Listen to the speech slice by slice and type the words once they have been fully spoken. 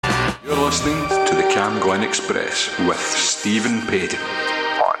You're listening to the CamGlen Express with Stephen Payton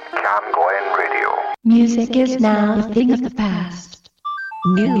on CamGlen Radio. Music is now a thing of the past.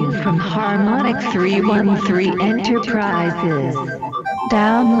 New from Harmonic 313 Enterprises.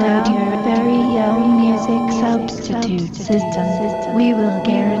 Download your very own music substitute system. We will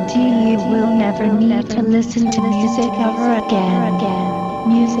guarantee you will never need to listen to music ever again.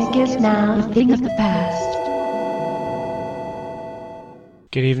 Music is now a thing of the past.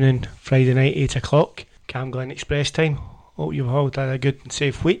 Good evening, Friday night, 8 o'clock, CamGlen Express time. Hope you've all had a good and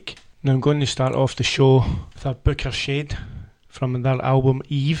safe week. Now I'm going to start off the show with a Booker Shade from their album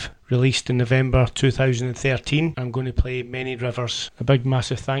Eve, released in November 2013. I'm going to play Many Rivers. A big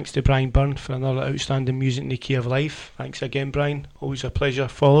massive thanks to Brian Byrne for another outstanding music in the key of life. Thanks again, Brian. Always a pleasure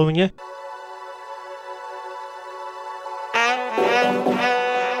following you.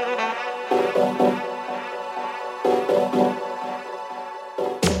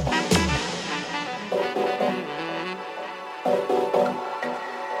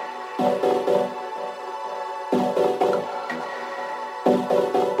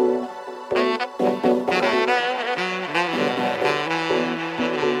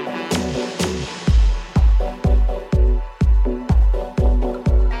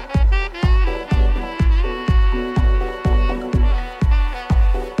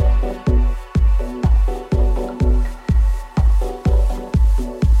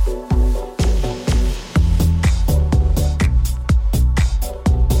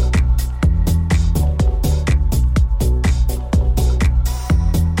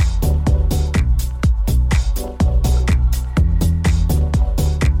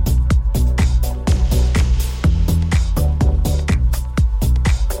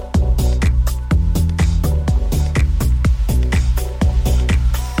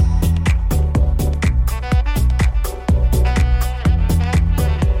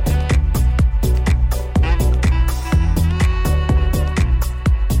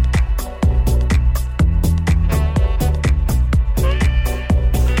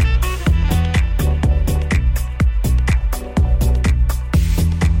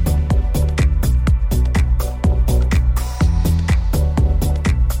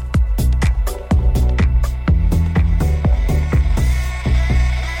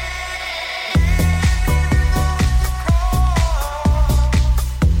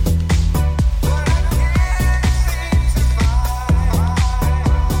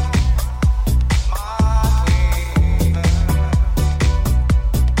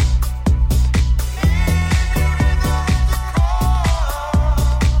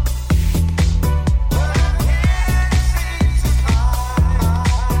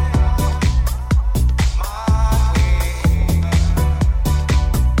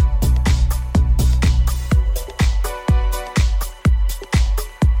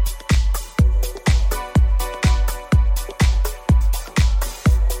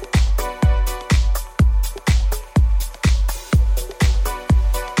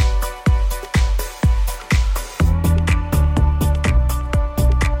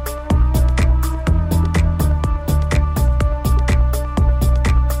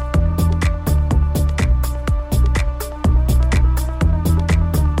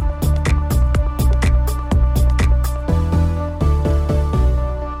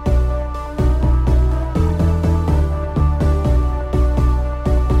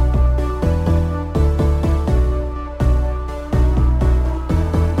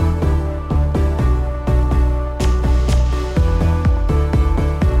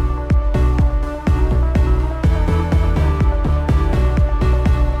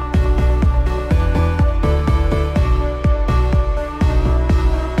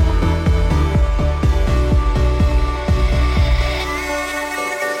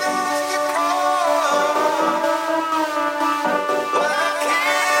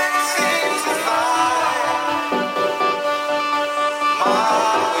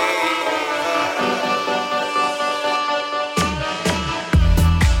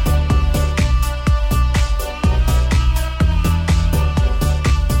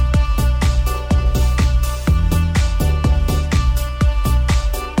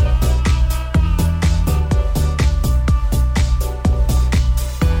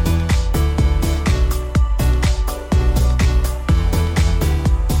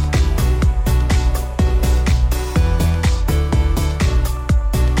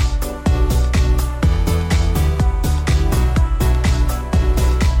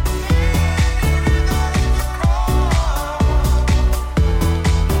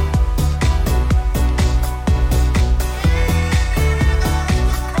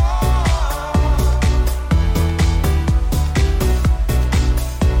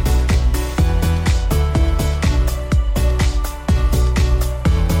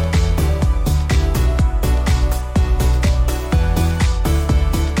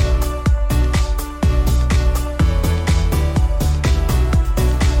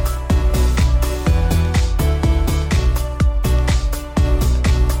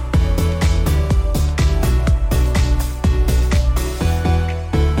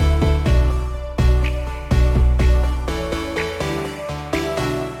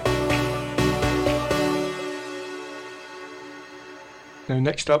 Now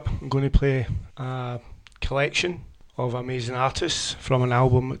next up I'm going to play a collection of amazing artists from an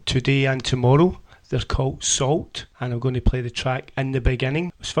album Today and Tomorrow. They're called Salt, and I'm going to play the track In the Beginning.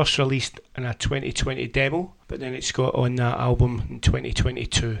 It was first released in a 2020 demo, but then it's got on that album in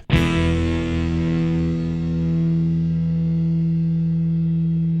 2022.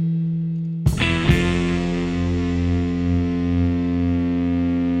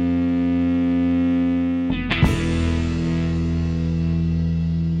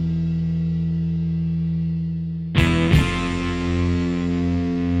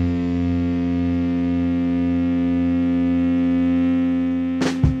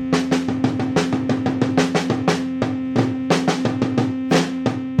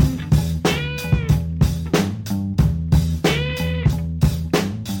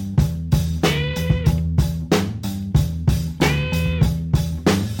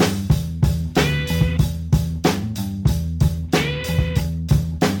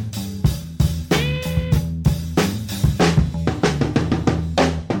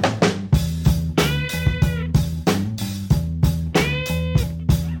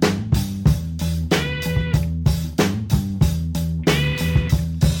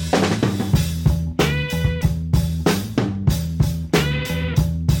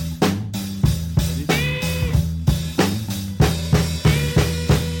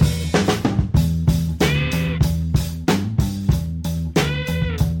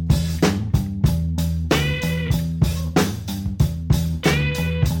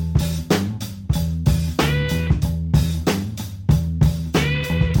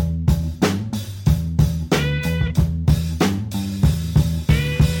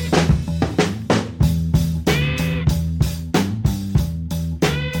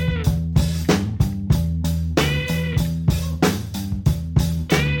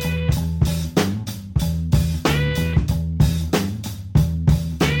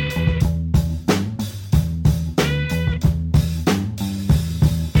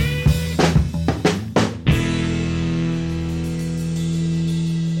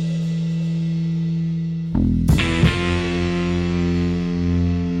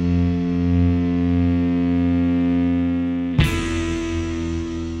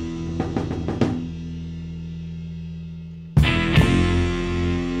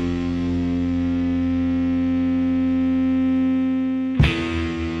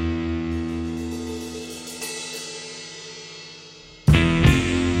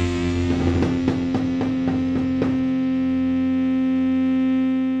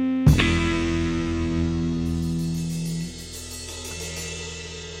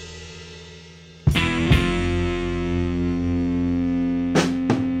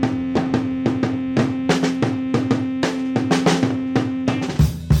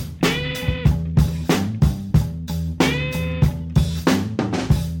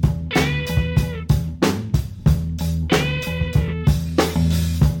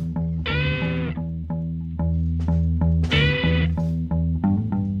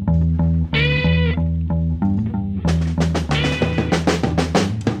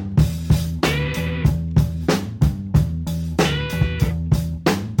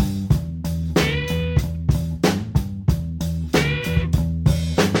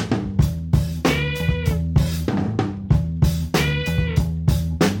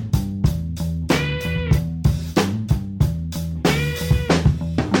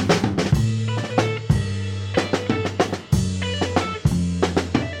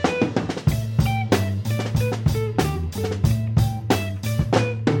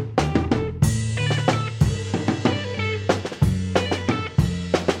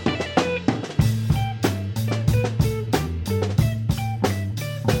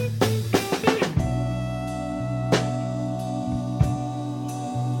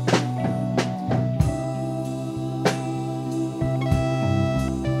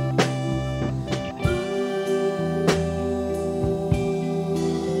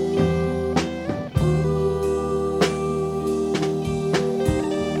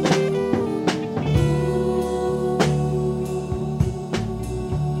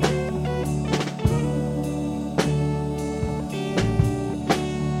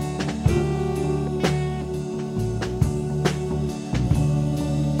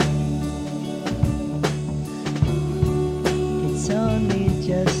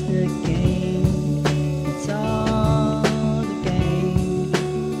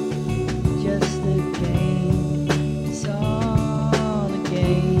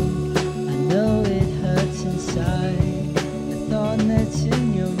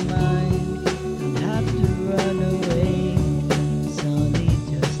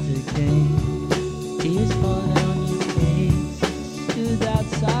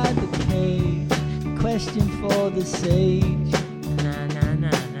 the sage.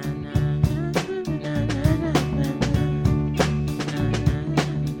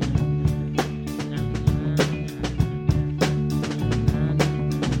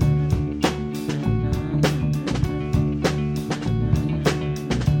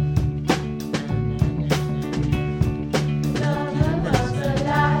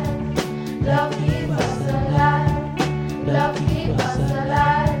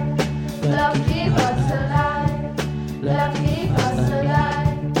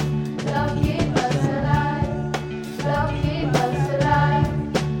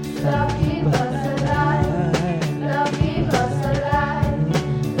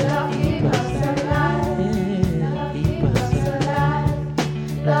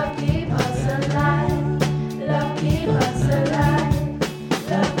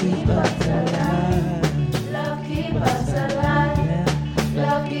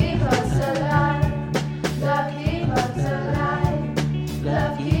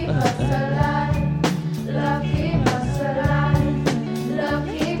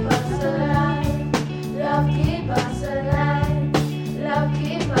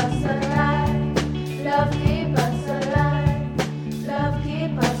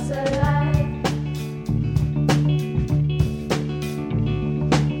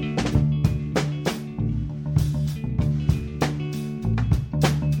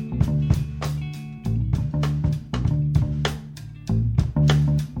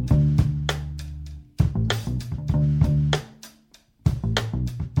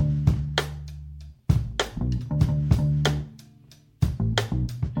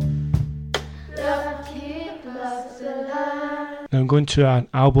 Now I'm going to an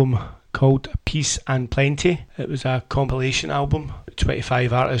album called Peace and Plenty. It was a compilation album.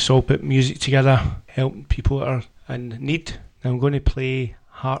 25 artists all put music together, helping people that are in need. Now I'm going to play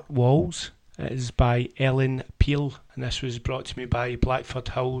Heart Walls. It is by Ellen Peel, and this was brought to me by Blackford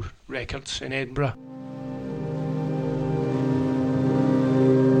Hill Records in Edinburgh.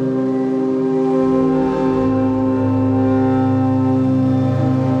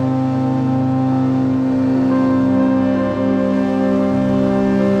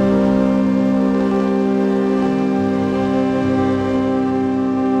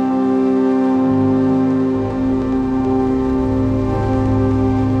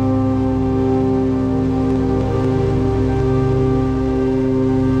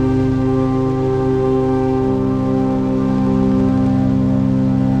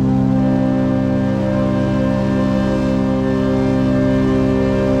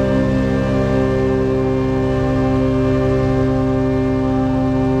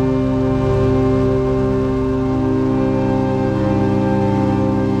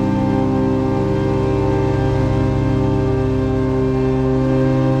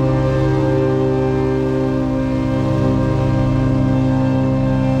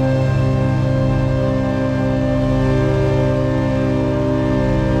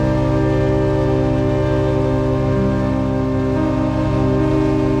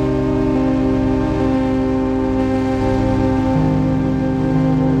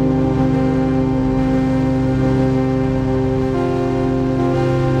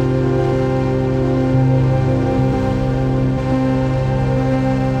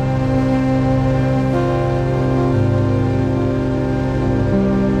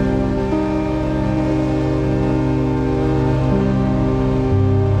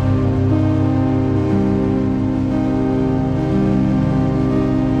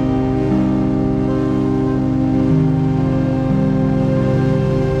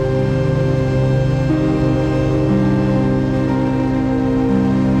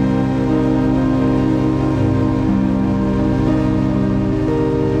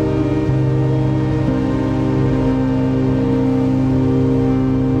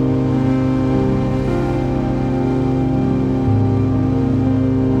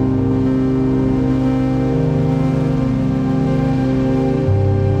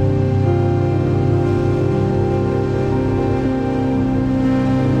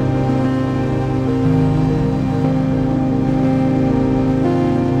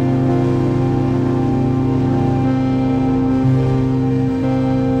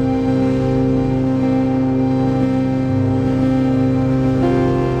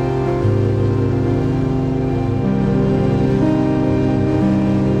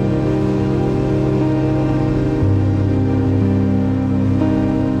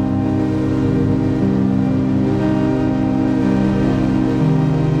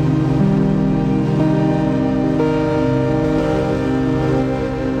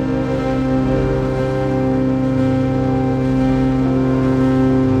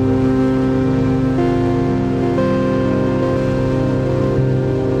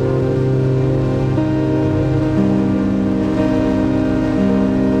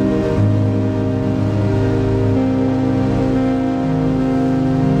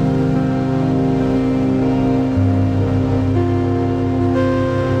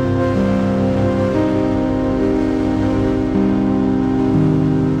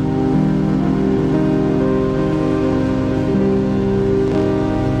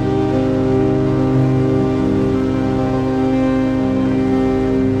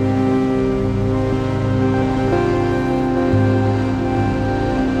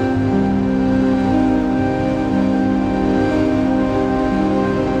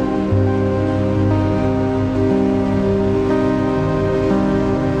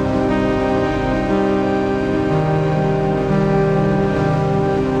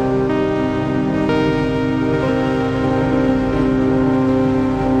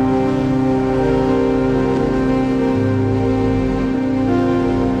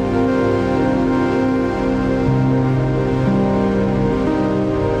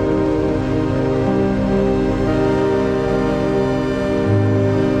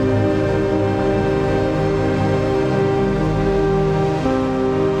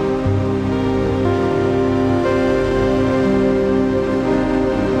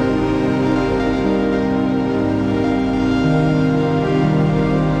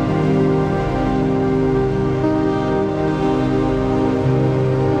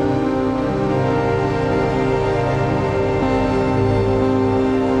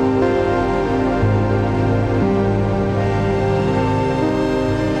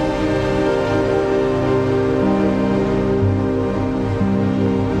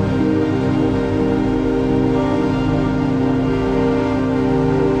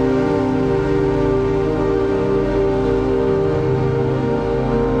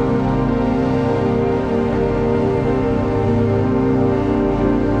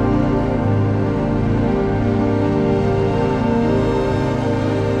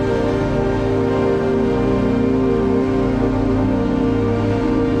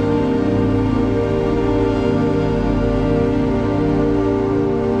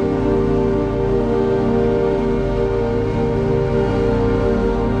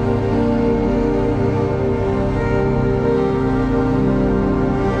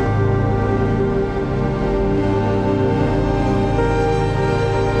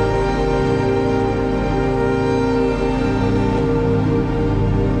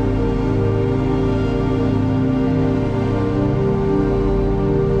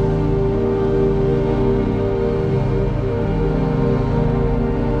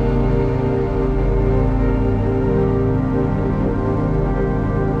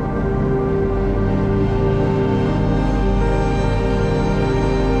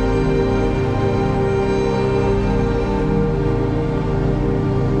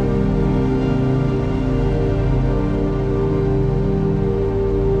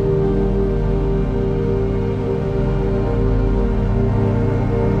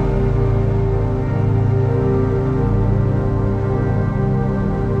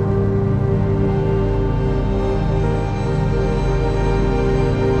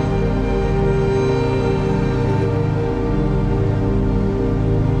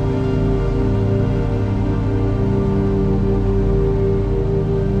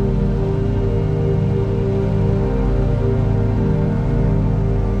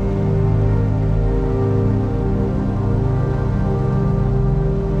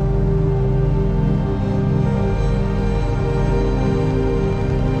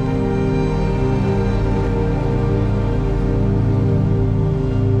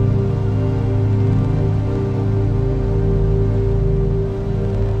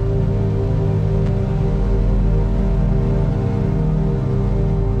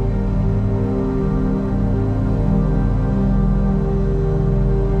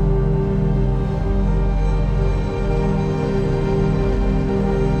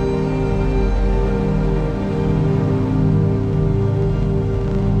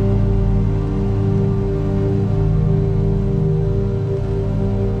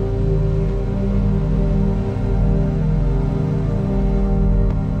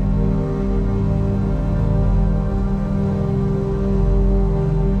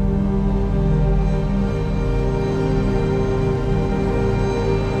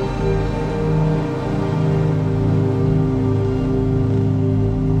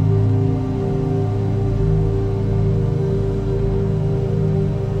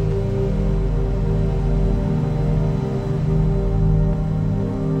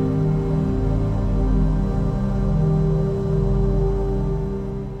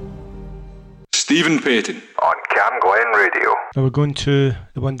 Stephen Payton on CamGlen Radio. Now we're going to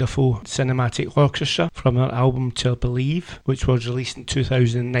the wonderful cinematic orchestra from their album To Believe, which was released in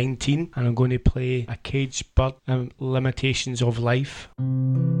 2019, and I'm going to play A Caged Bird and Limitations of Life.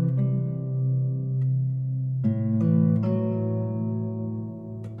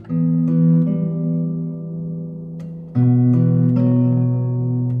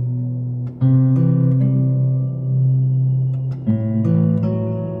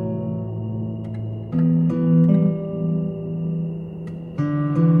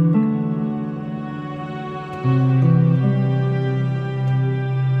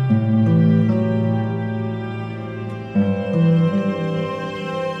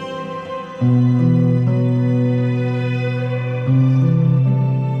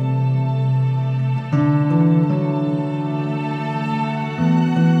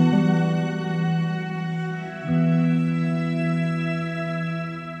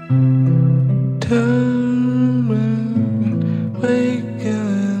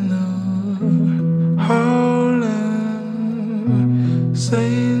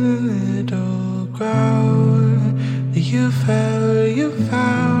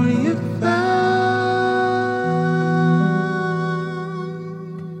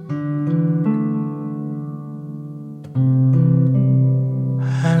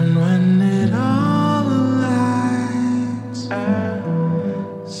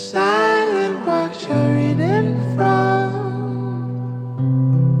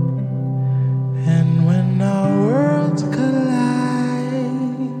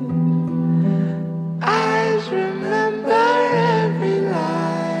 Remember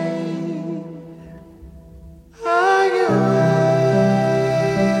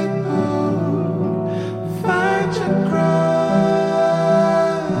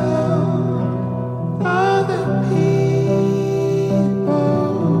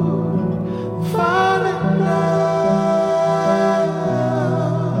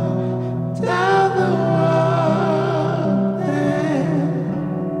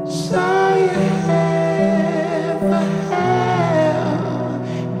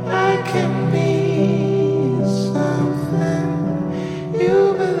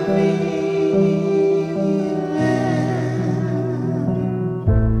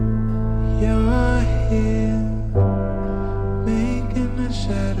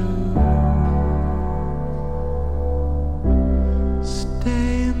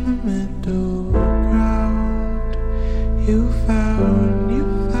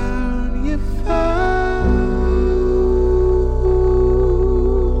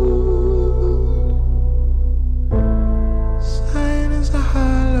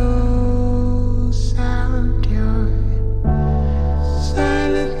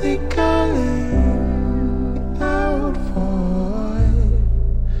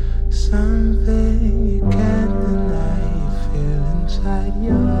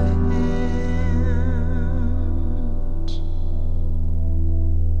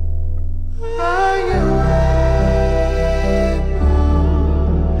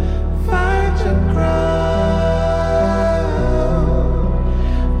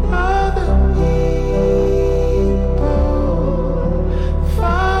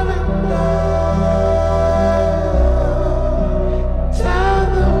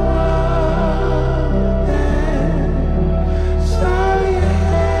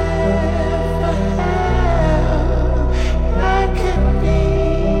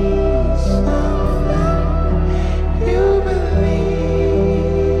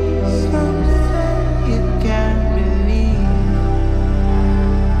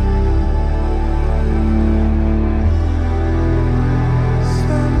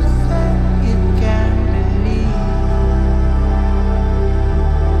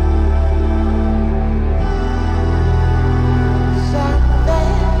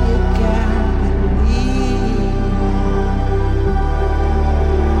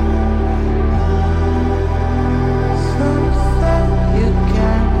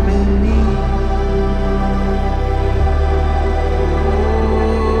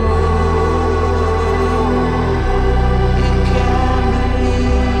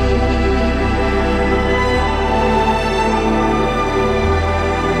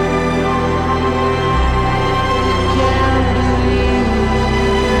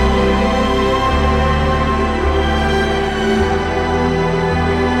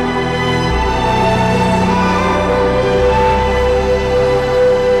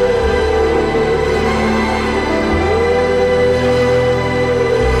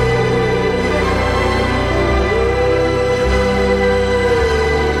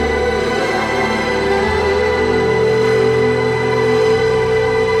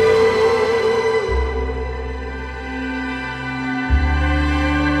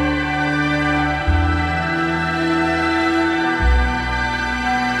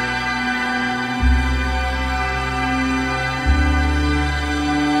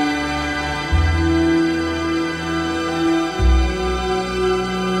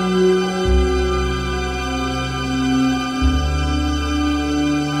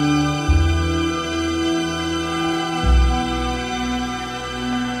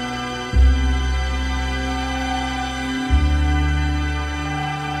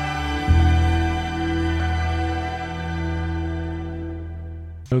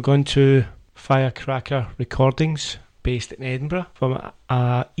We're going to Firecracker Recordings, based in Edinburgh, from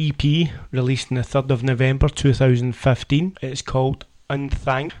a EP released on the 3rd of November 2015. It's called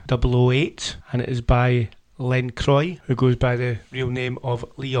Unthanked 008, and it is by Len Croy, who goes by the real name of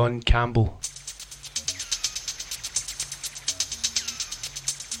Leon Campbell.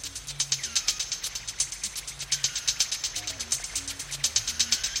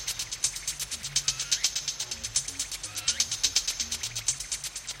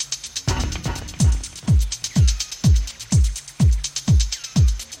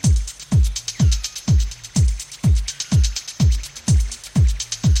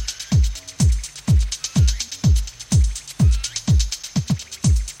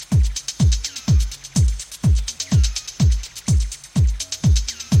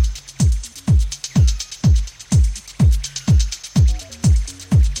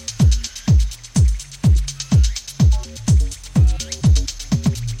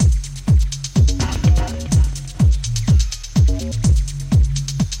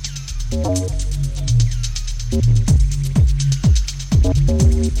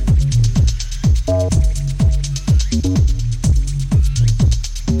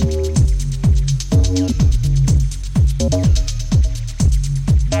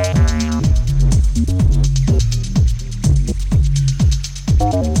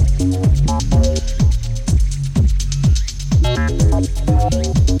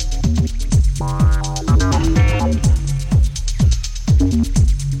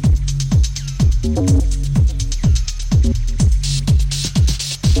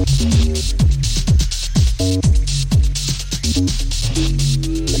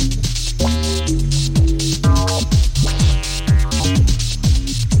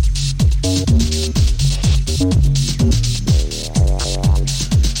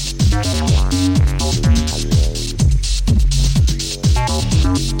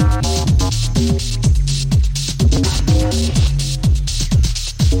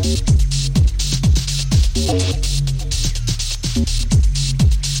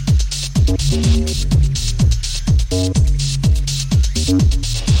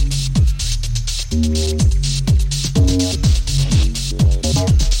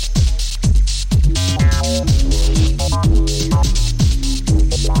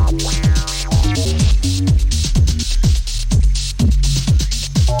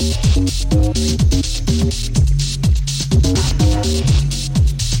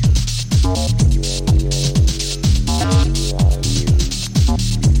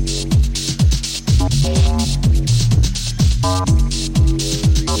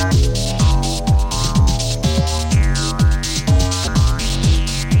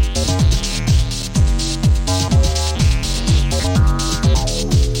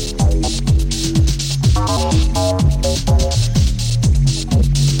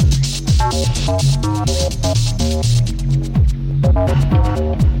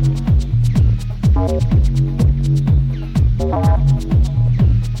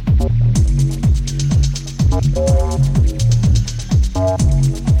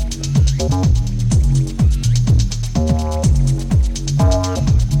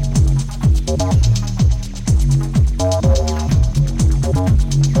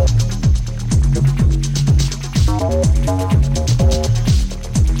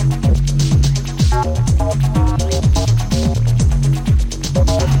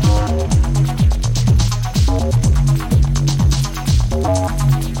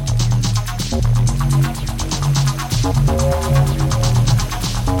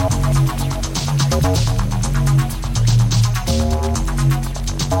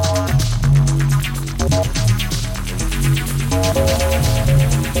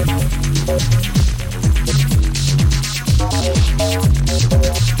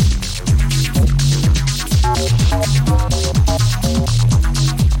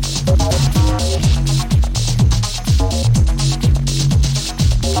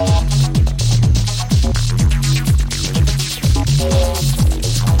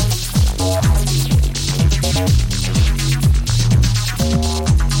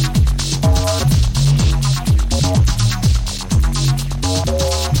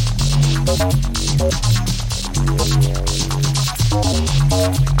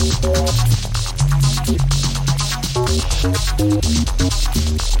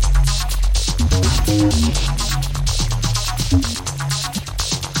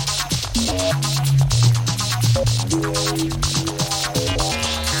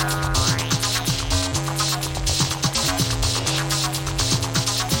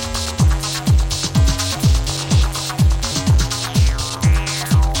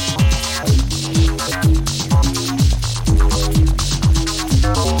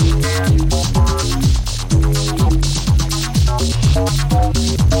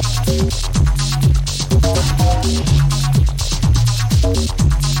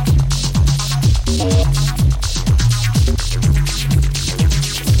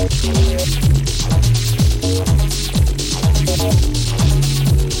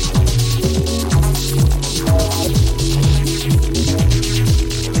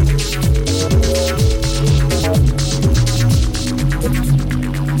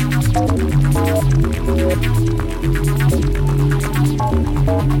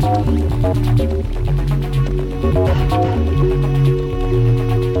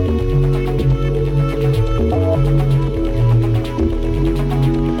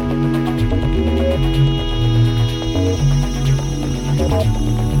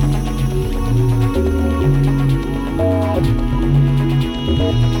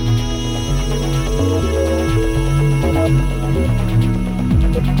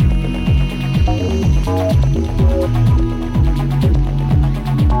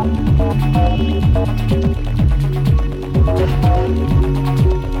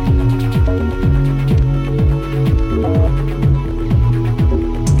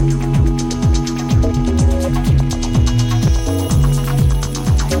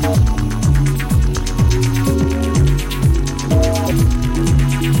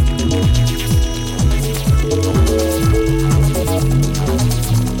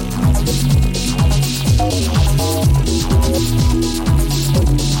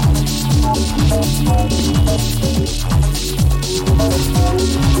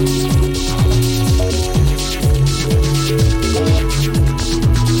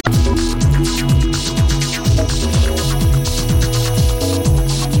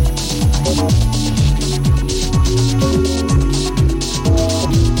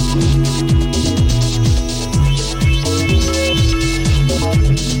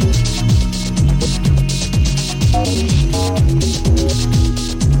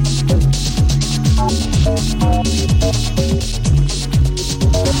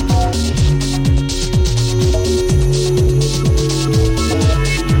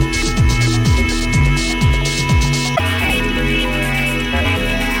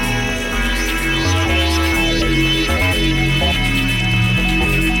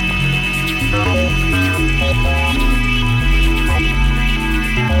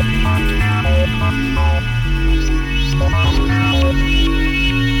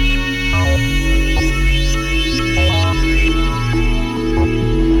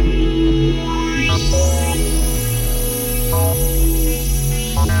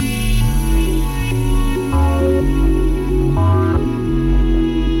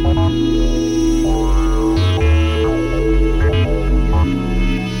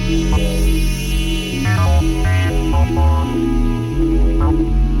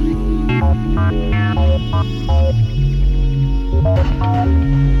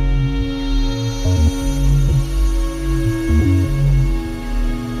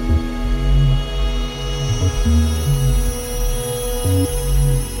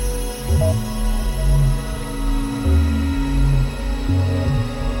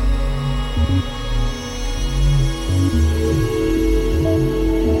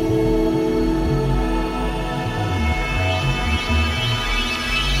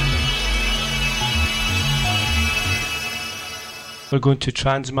 We're going to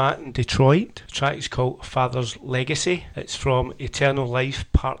Transmat in Detroit. The track is called Father's Legacy. It's from Eternal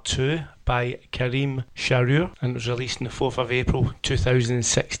Life Part 2 by Karim Sharour and it was released on the 4th of April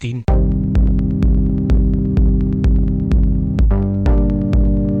 2016.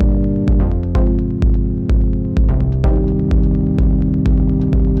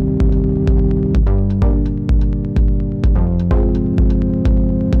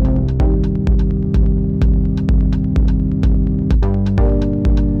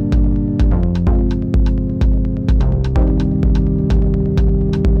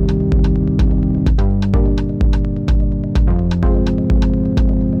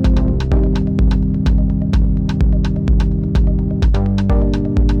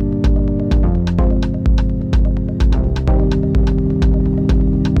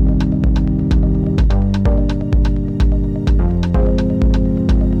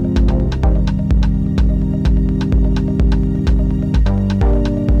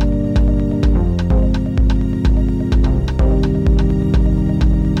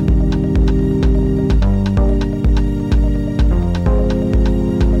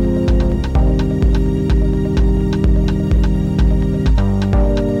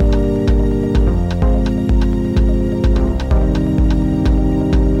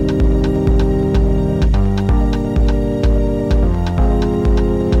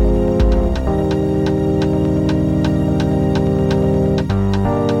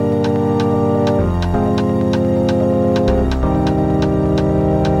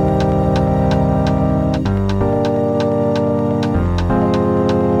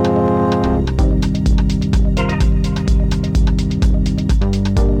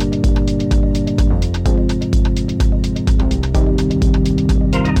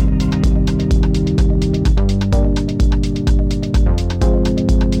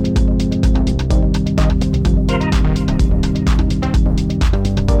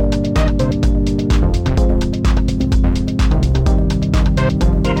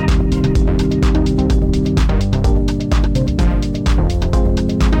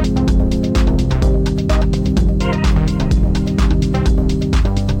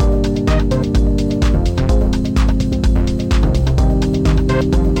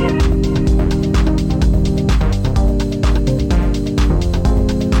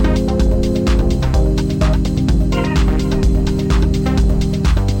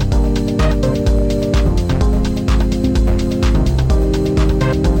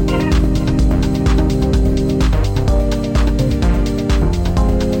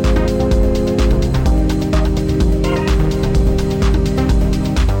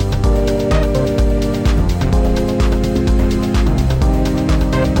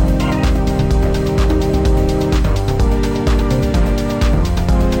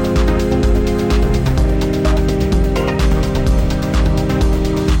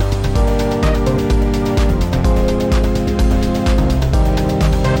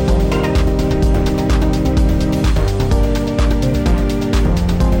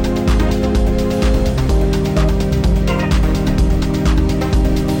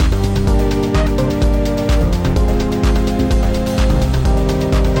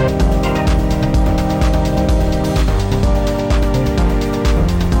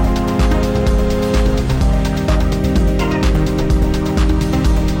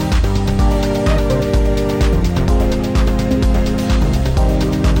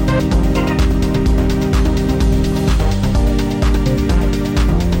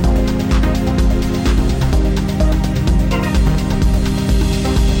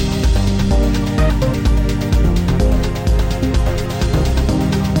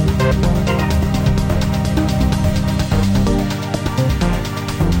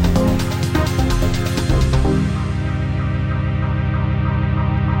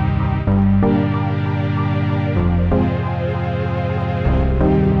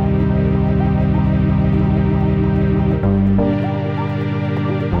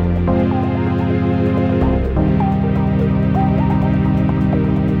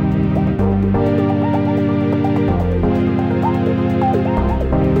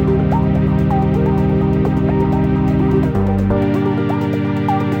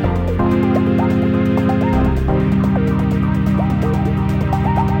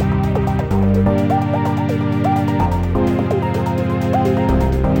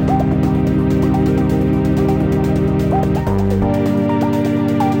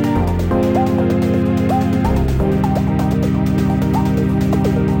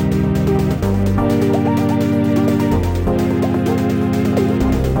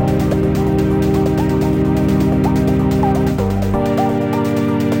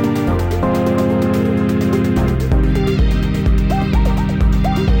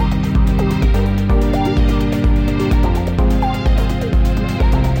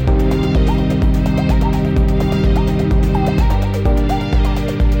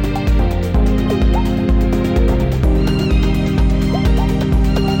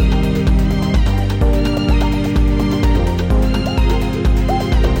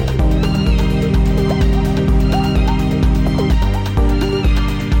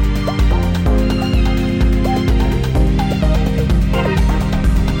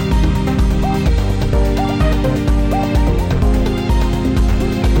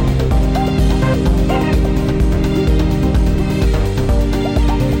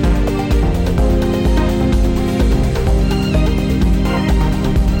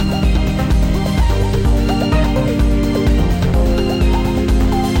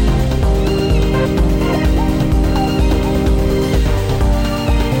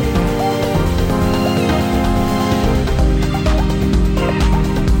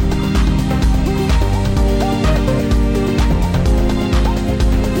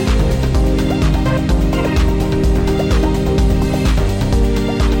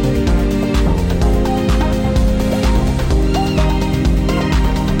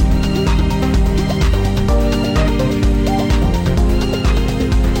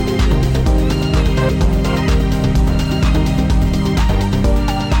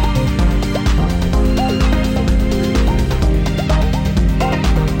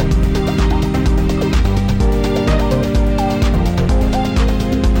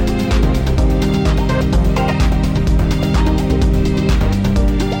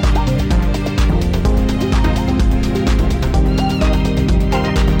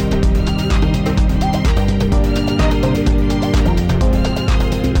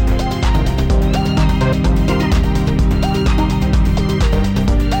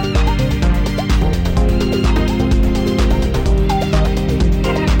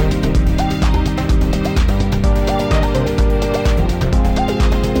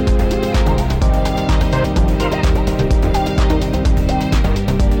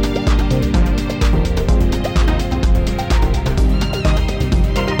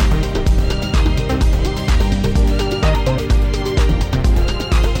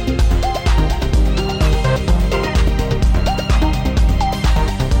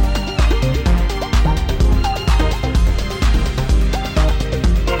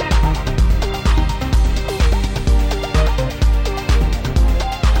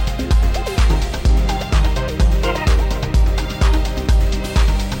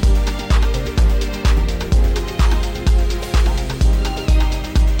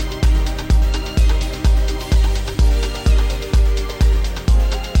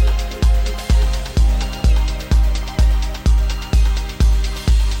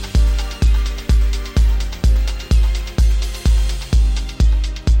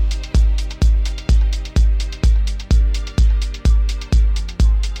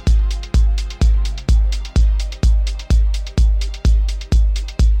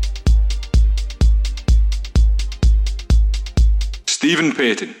 Stephen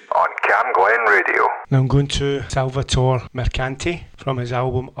Payton on CamGlen Radio. Now I'm going to Salvatore Mercanti from his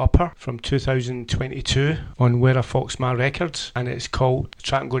album Upper from 2022 on Where a Foxmar Records, and the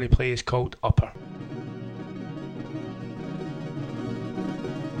track I'm going to play is called Upper.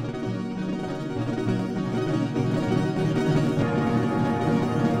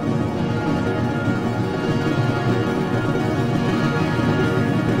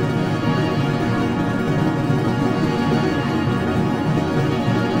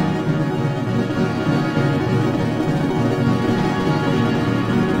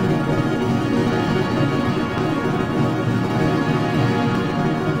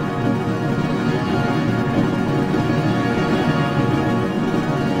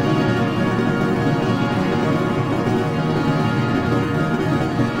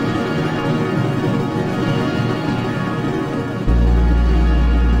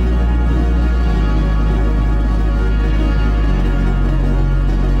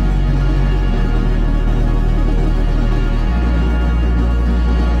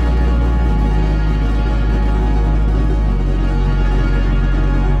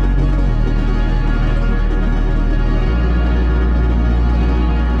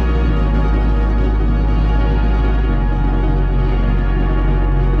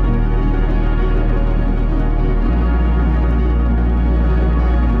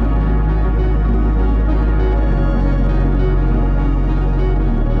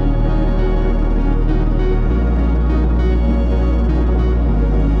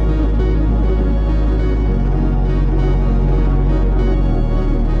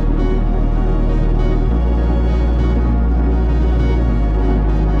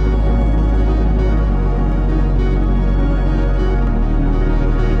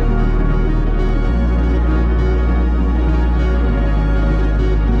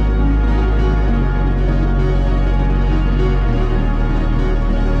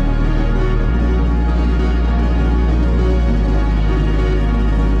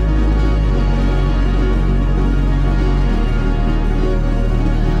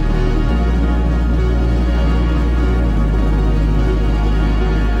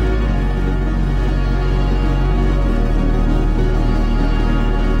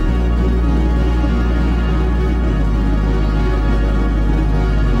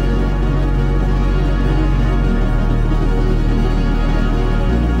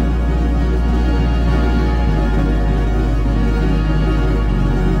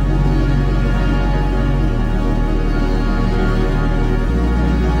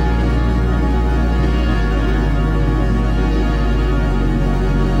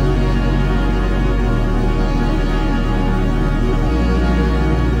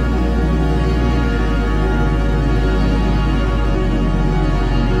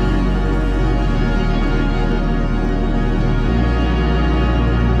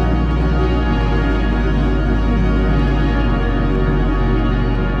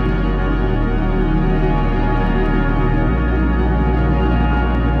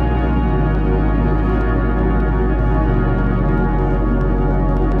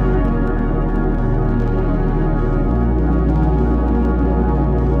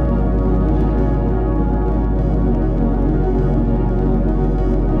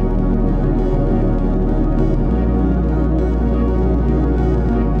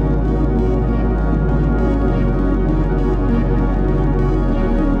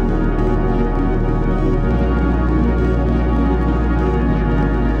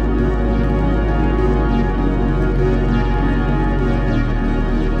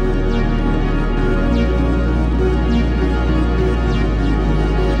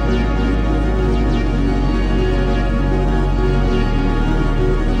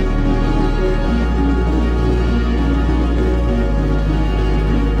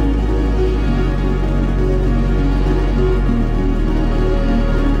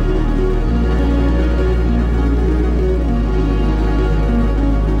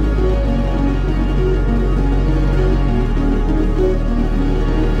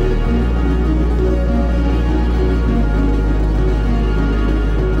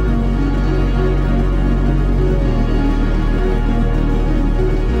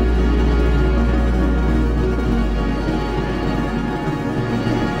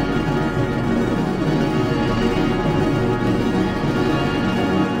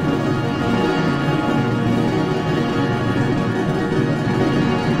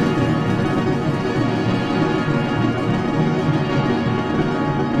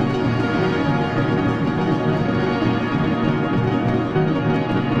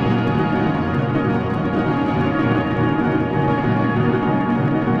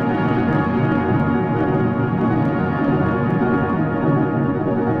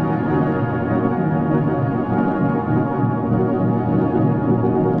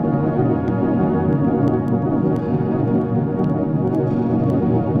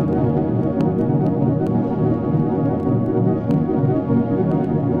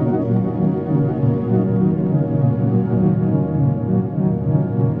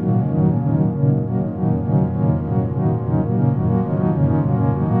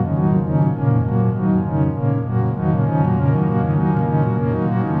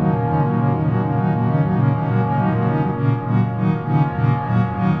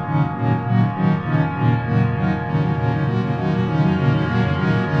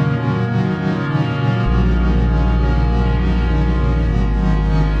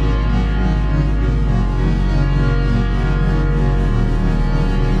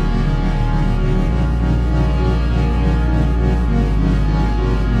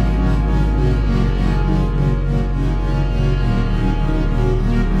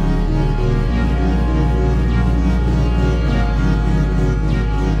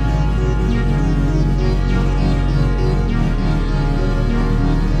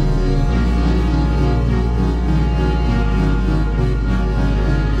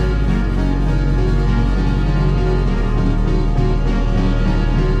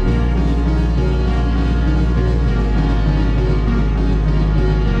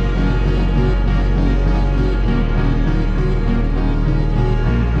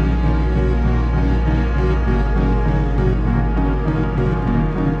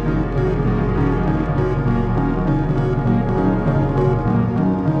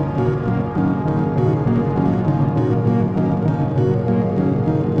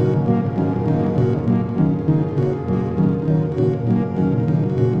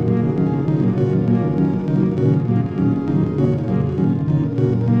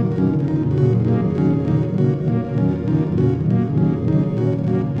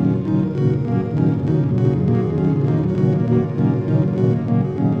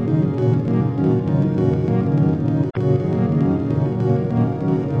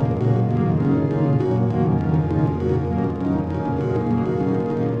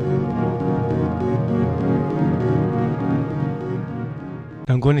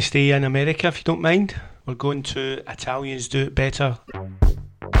 going to stay in America if you don't mind. We're going to Italians Do It Better.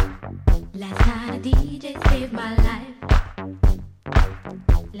 Last night a DJ saved my life.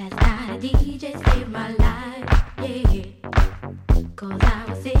 Last night a DJ saved my life, yeah. 'Cause I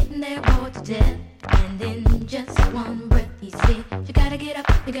was sitting there bored to death, and in just one breath he said, you gotta get up,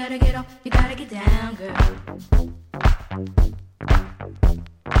 you gotta get off, you gotta get down, girl.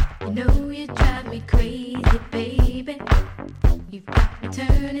 You know you drive me crazy, baby. You've got me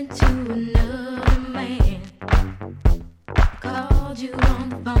turning to another man. Called you on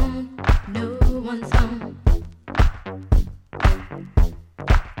the phone, no one's home.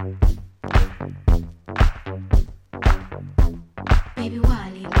 Baby,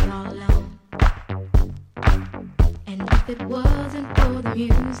 why leave me all alone? And if it wasn't for the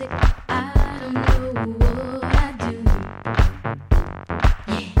music, I don't know what I'd do.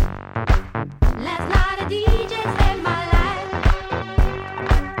 Yeah. Last night a DJ saved my life.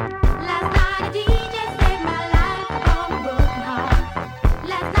 Last night a DJ saved my life from a broken heart.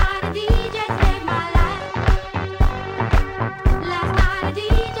 Last night a DJ saved my life. Last night a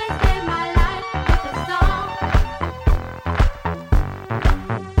DJ saved my life with a song.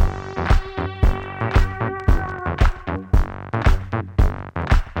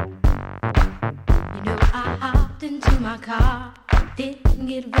 You know I hopped into my car, didn't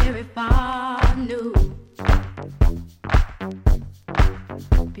get very far, no.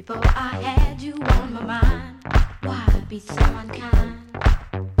 Before I had you on my mind, why be so unkind?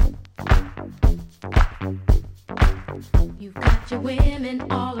 You've got your women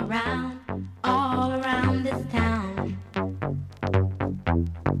all around this town.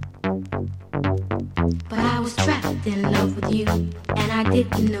 But I was trapped in love with you, and I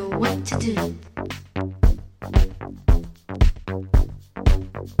didn't know what to do.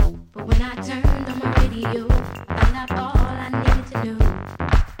 But when I turned on my radio, I found out all I needed to know.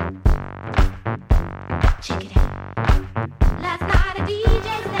 Check it out. Last night a DJ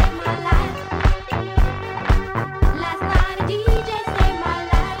saved my life. Last night a DJ saved my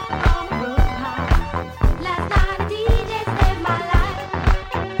life from a broken heart. Last night a DJ saved my life.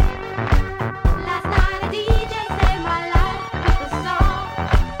 Last night a DJ saved my life with a song.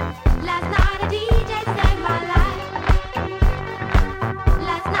 Last night a DJ saved my life.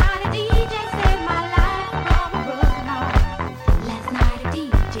 Last night a DJ saved my life from a broken heart. Last night a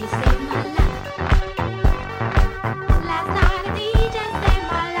DJ saved my life. Last night a DJ saved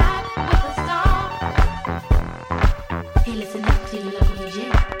my life with a song. Hey, listen up to your local DJ.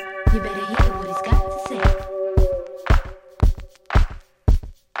 You better hear what he's got to say.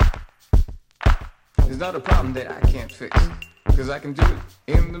 There's not a problem that I can't fix, 'cause I can do it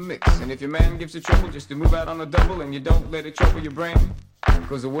in the mix. And if your man gives you trouble, just to move out on a double, and you don't let it trouble your brain,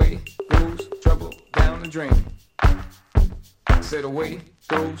 'cause away goes trouble down the drain. Said away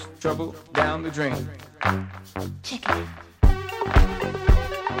goes trouble down the drain. Check it out.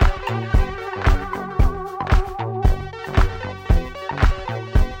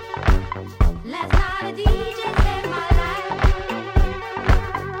 Last night a DJ saved my life.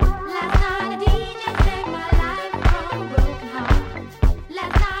 Last night a DJ saved my life from a broken heart.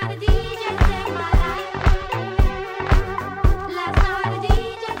 Last night a DJ saved my life. Last night a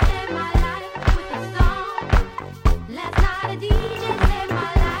DJ saved my life with a song. Last night a DJ saved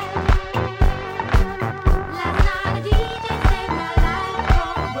my life. Last night a DJ saved my life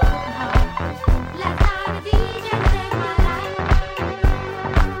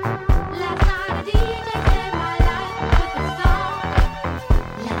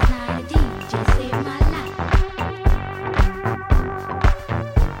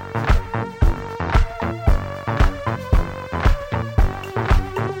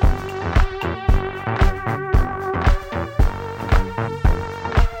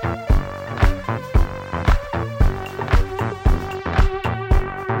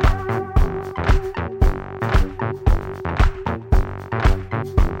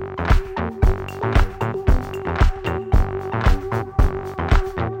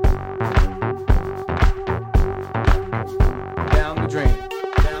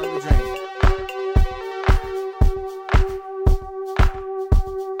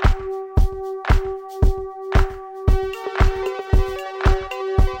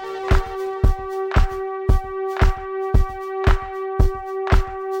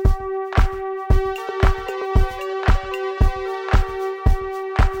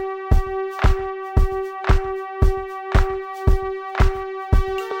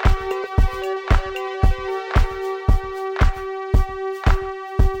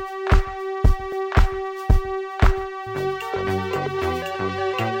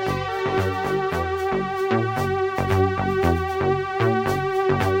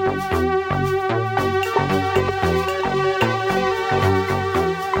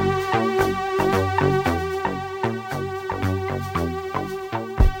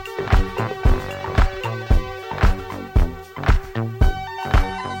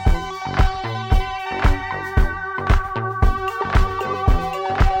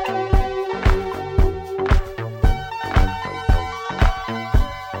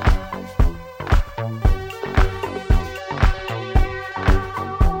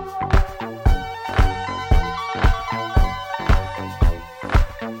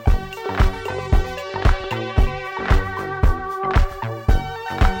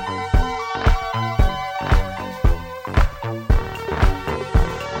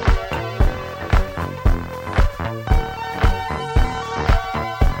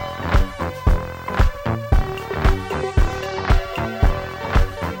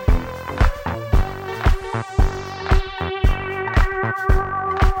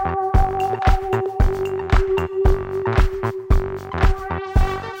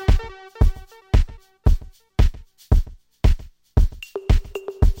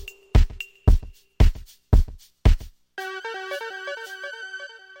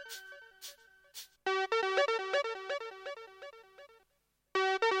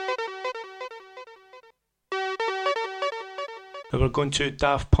Now we're going to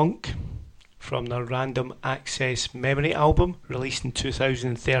Daft Punk from their Random Access Memory album, released in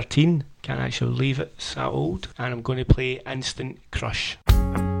 2013. Can't actually believe it's that old. And I'm going to play Instant Crush.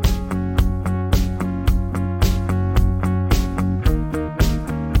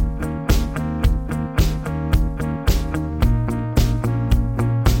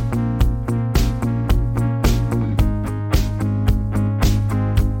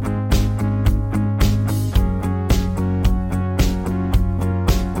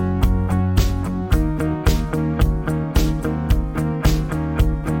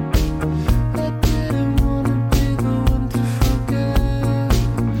 I didn't wanna be the one to forget.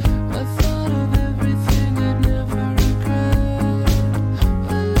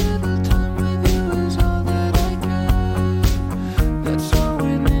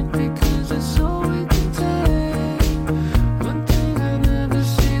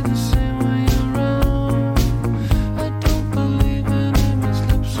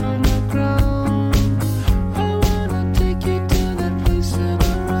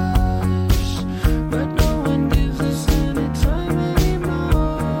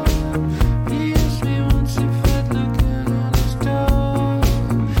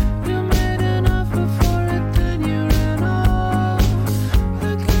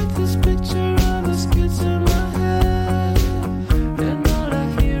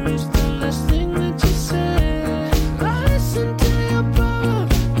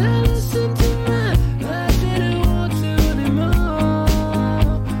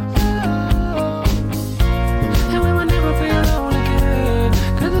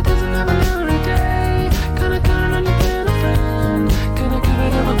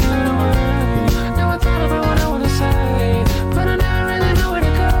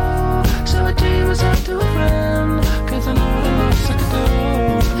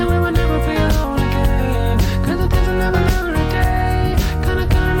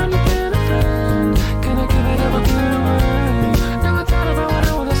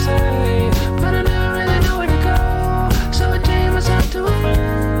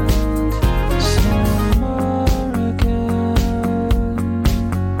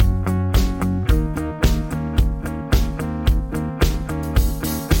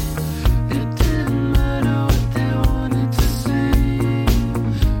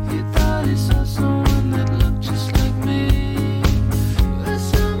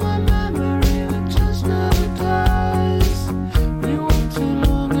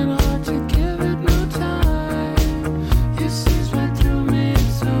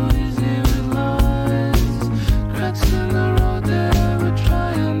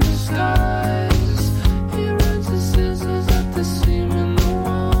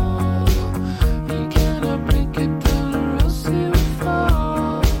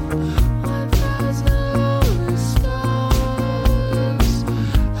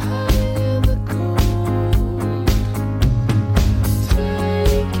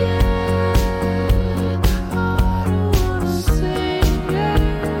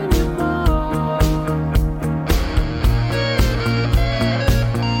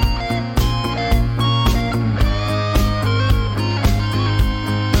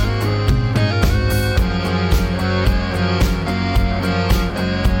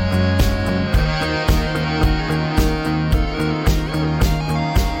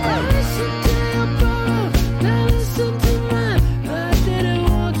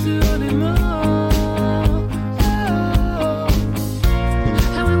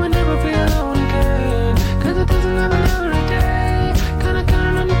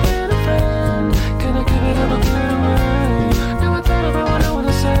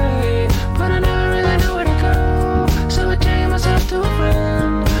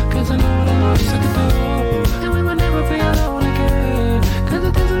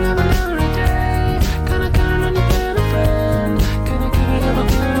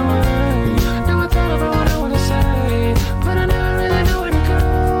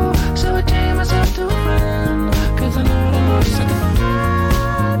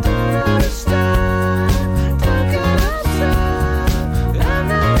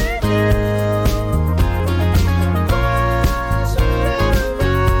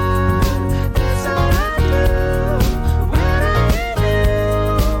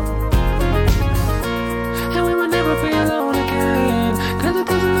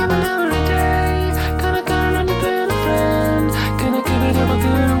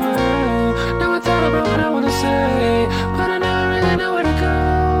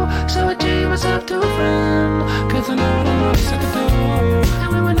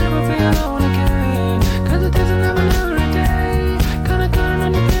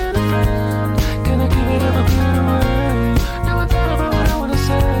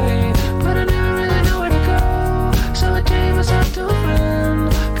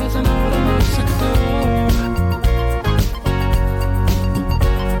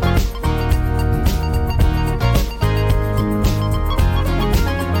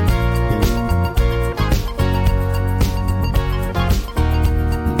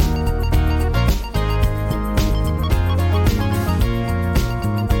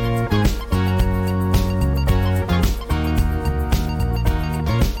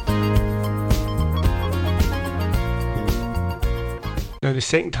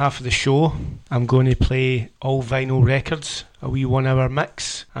 second half of the show, I'm going to play all vinyl records, a wee 1 hour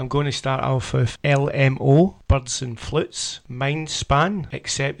mix. I'm going to start off with LMO, Birds and Flutes, Mindspan,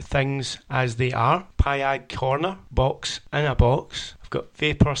 Accept Things As They Are, Piag Corner, Box in a Box. I've got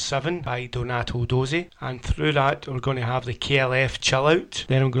Vapor 7 by Donato Dozzi, and through that we're going to have the KLF Chill Out.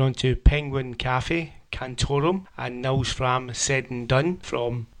 Then I'm going to Penguin Cafe, Cantorum, and Nils Fram Said and Done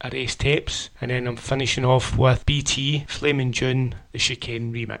from Erased Tapes, and then I'm finishing off with BT, Flamin' June, the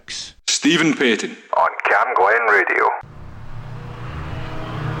Chicane remix. Stephen Payton on CamGlen Radio.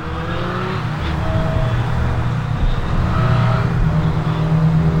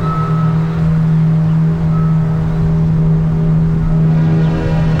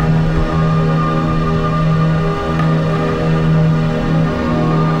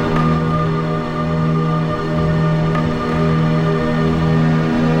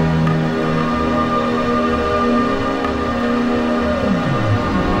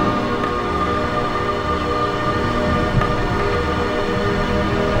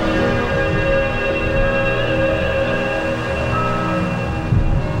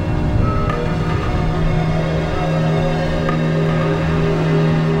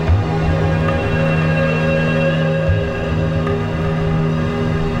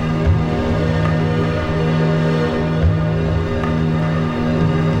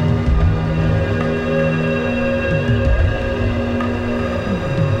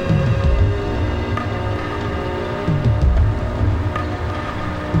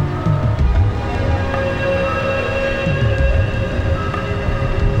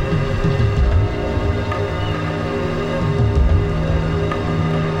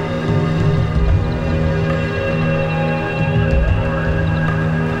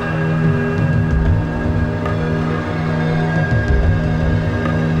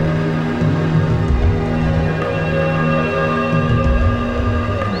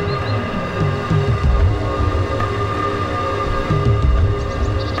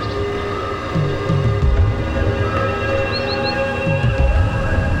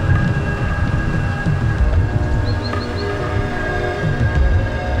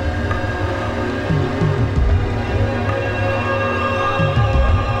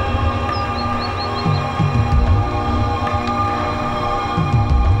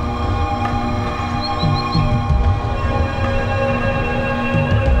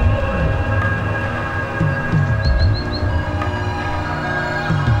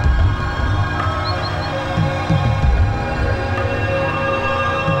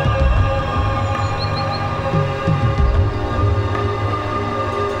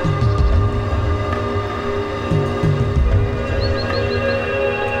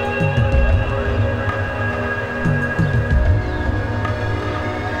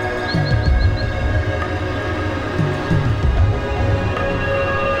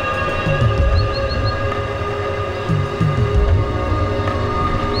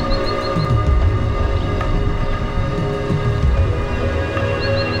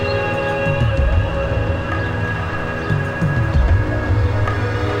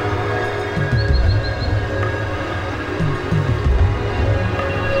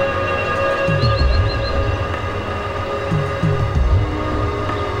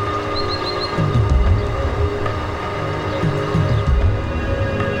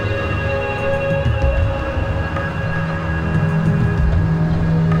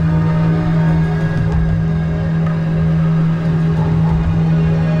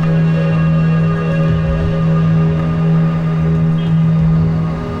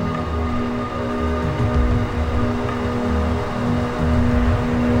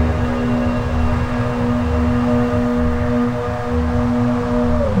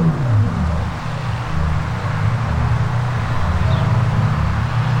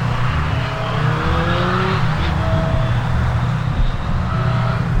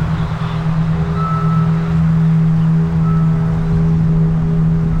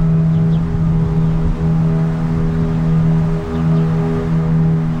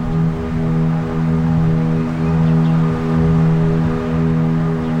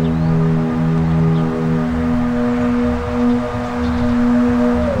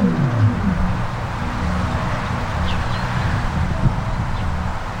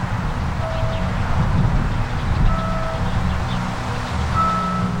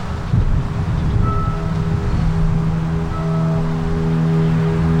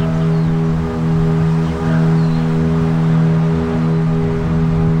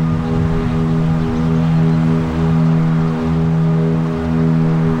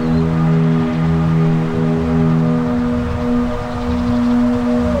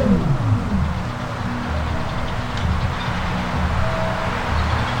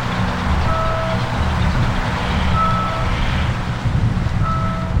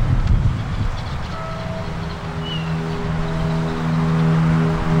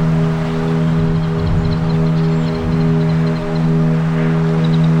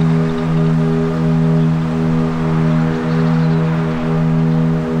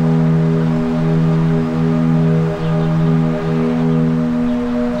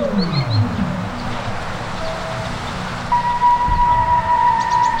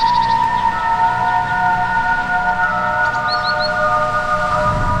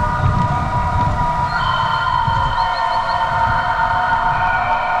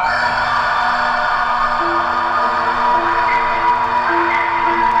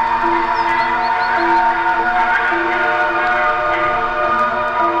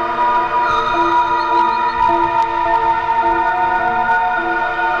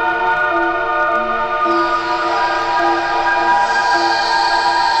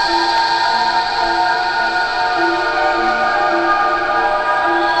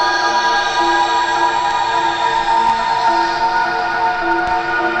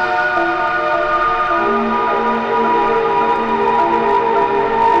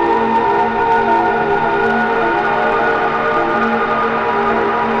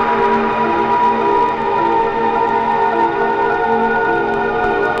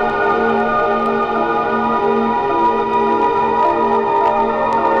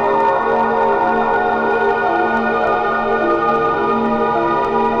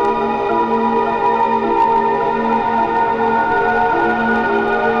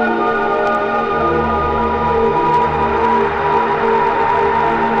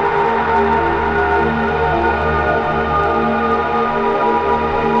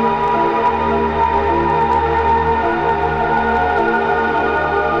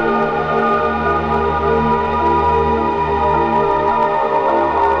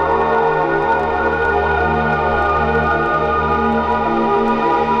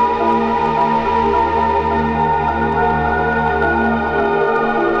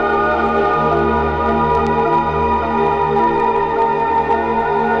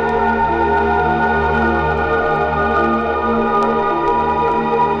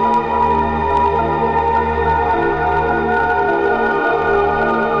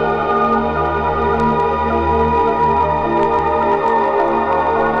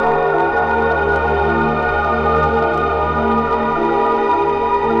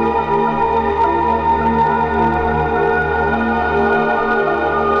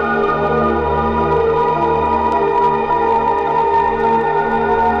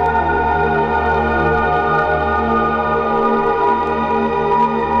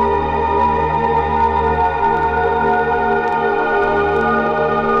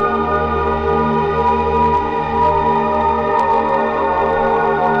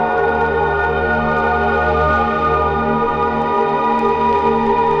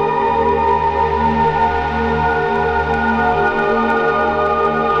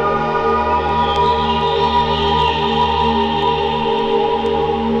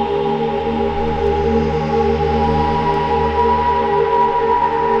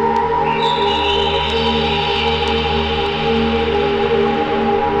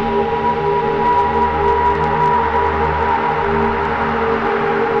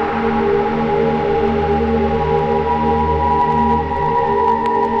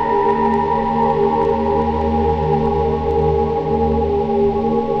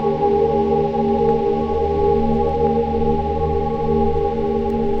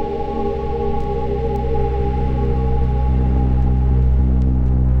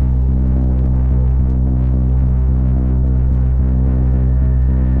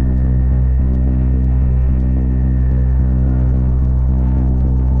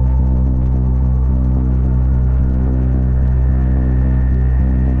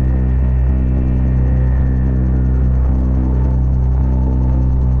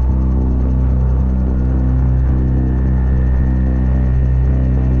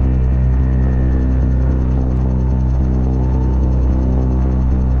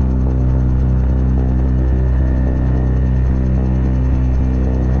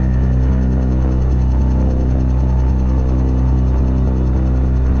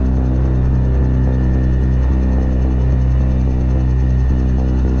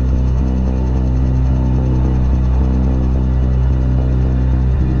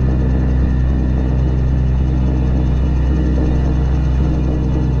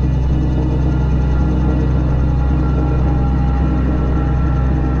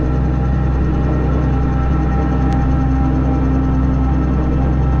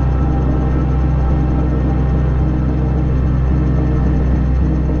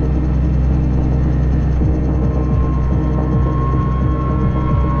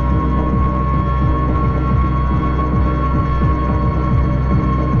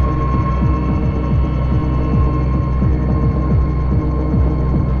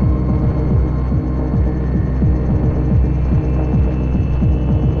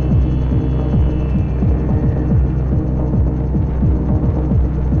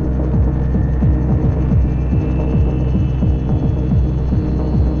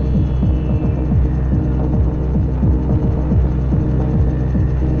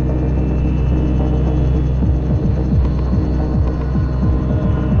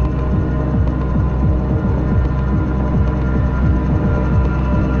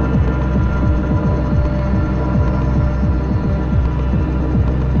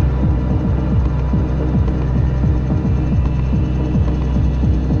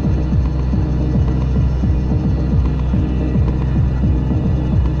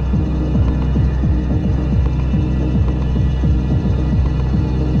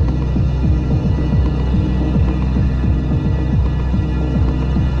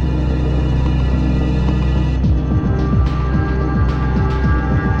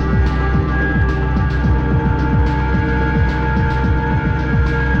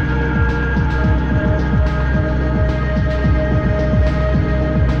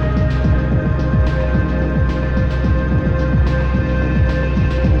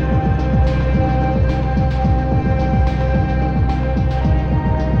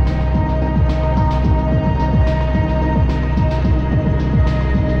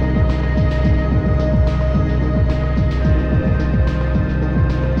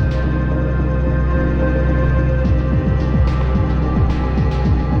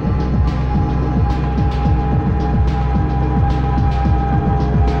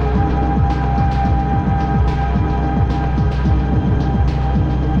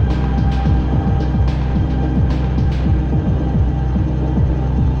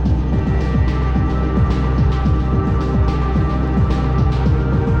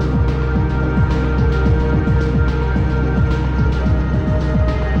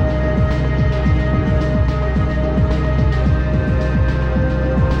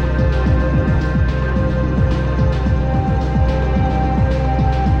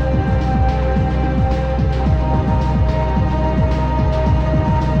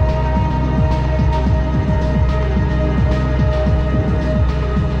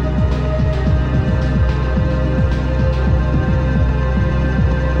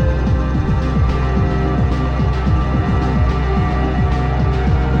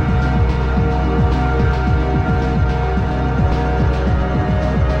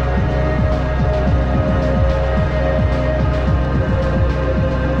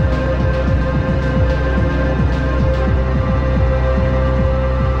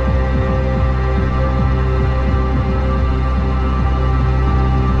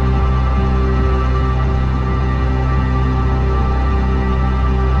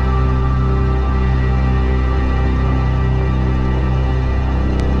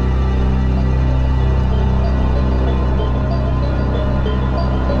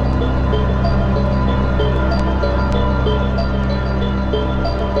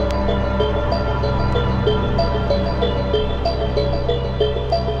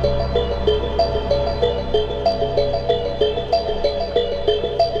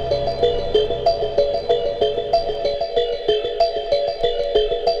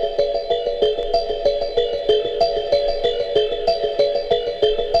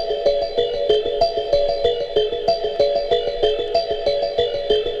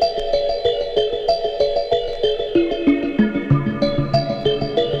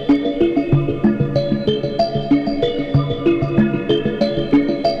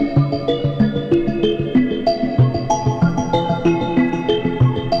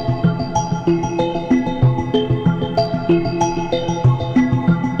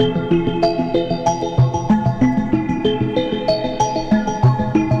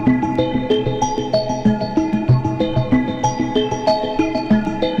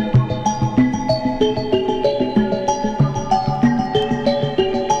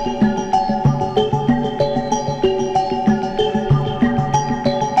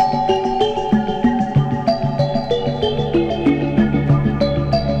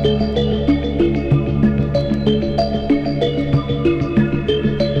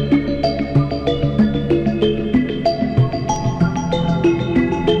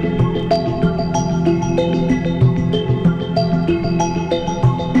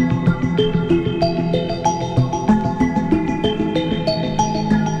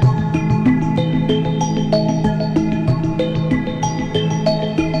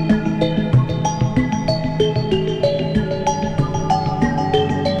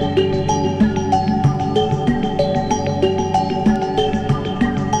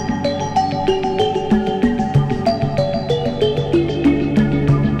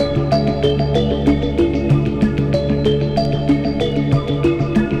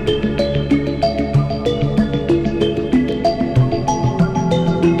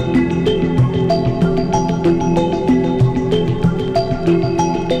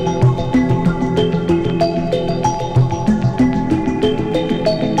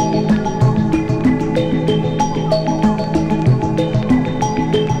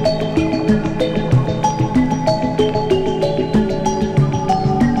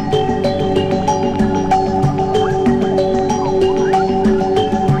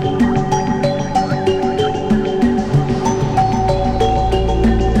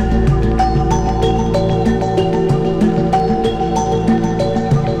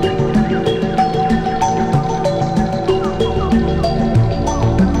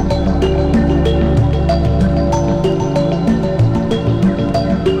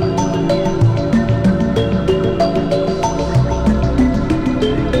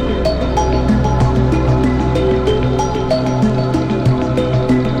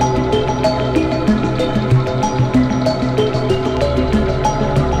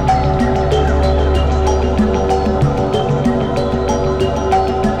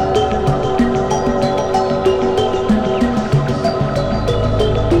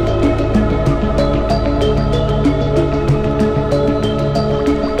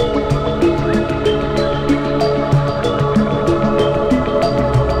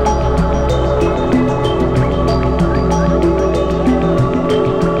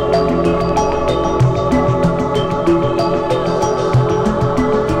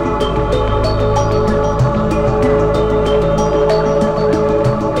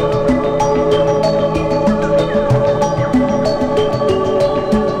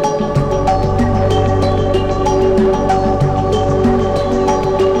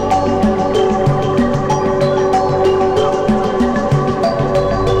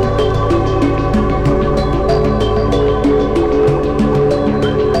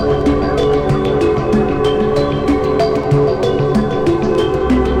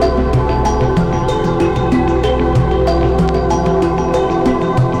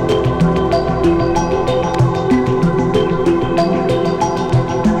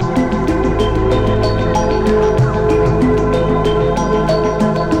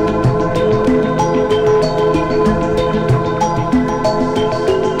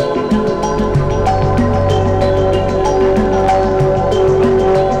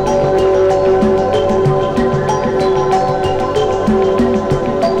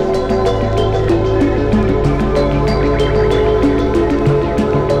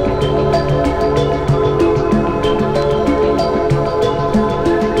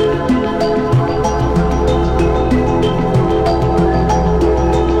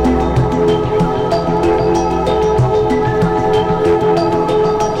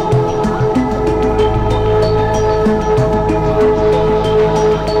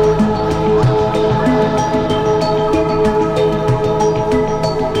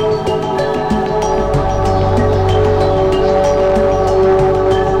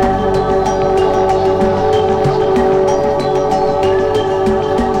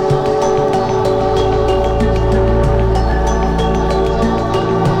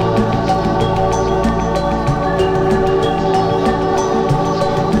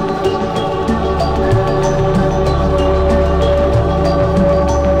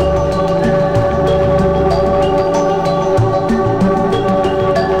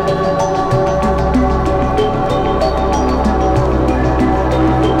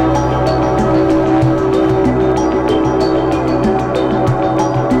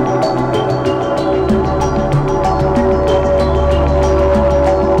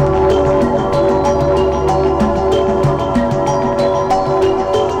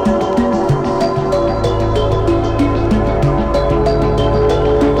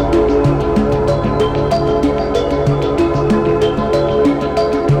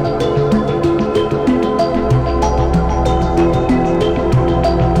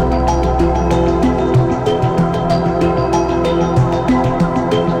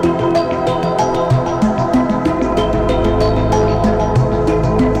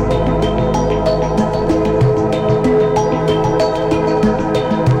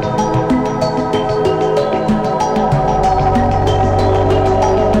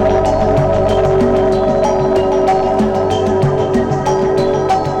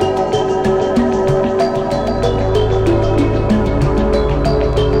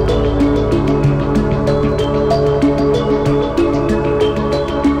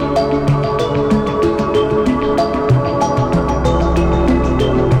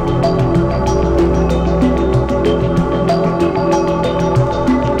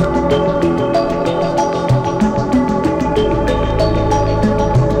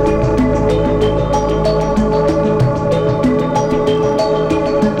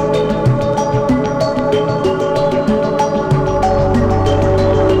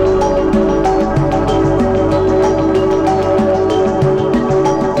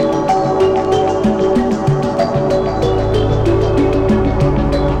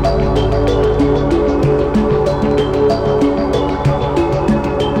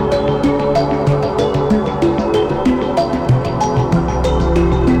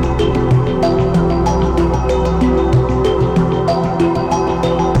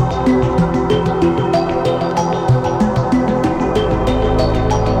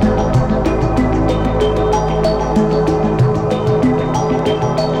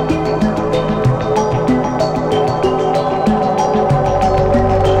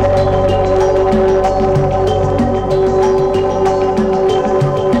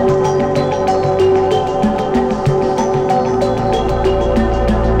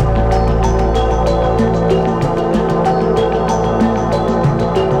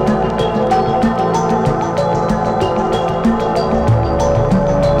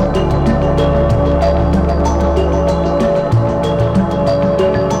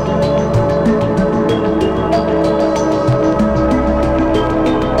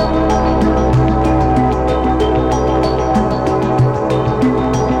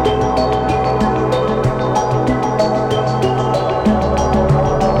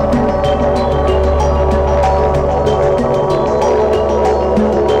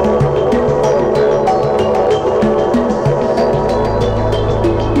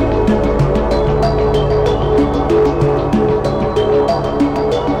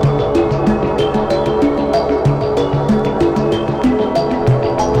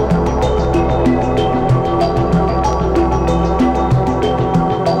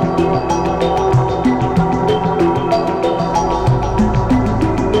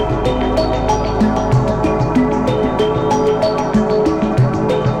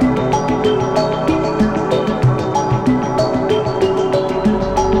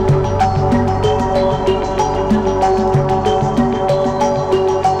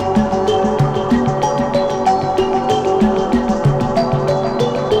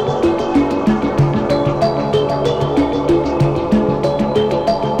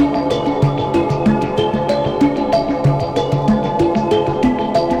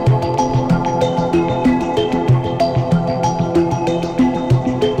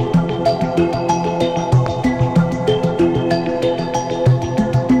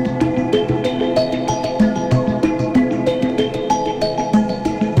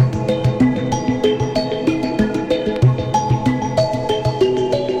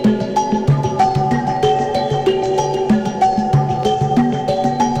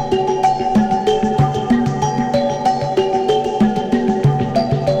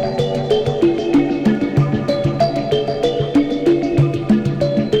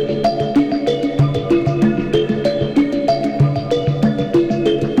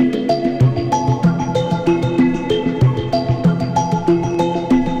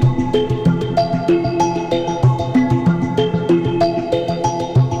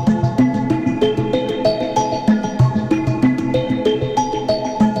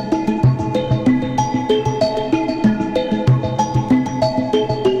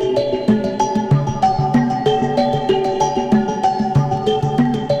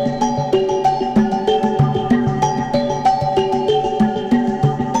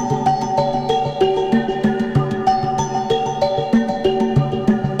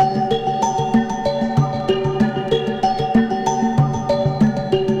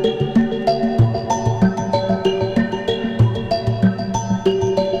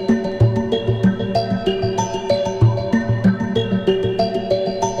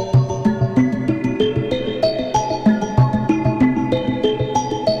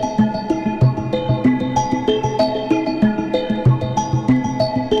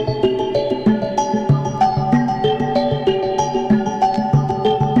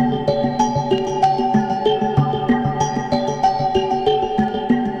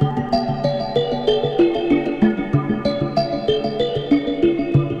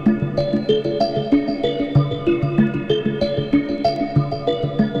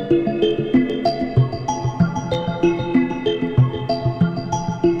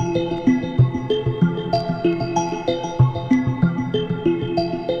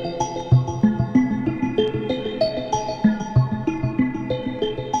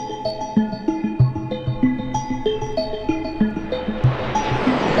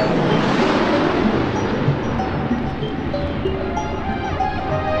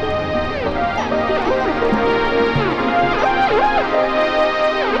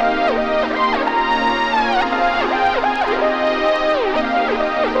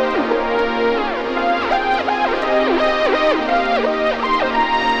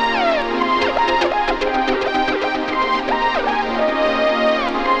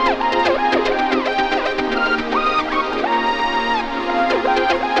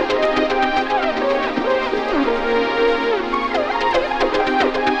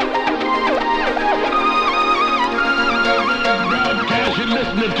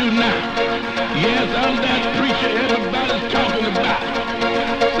 listening to now. Yes, I'm that preacher everybody's talking about.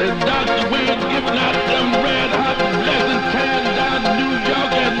 Says Dr. Wade giving out them red hot lessons, tearing down New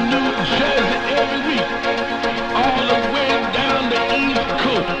York and New Jersey every week. All the way down the East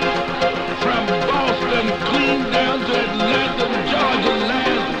Coast. From Boston clean down to Atlanta, Georgia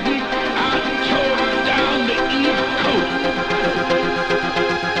last week. I tore down the East Coast.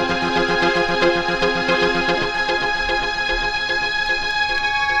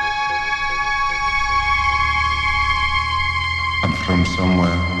 I'm from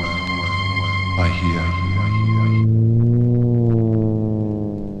somewhere by here.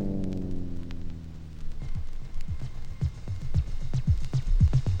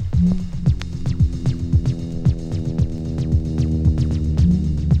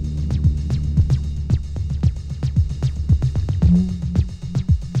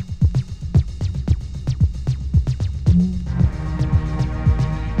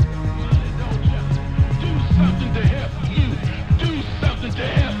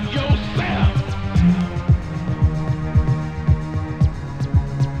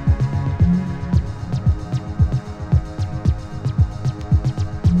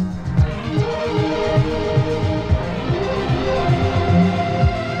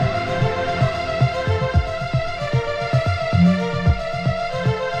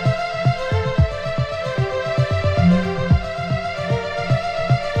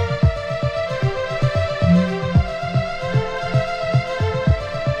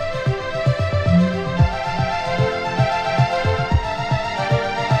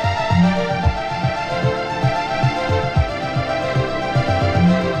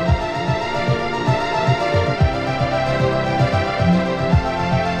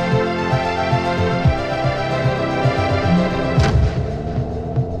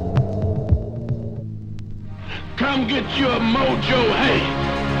 Come get you a mojo, hey.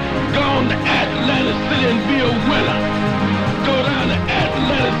 Go on to Atlantic City and be a winner. Go down to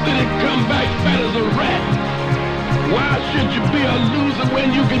Atlantic City, come back fat as a rat. Why should you be a loser when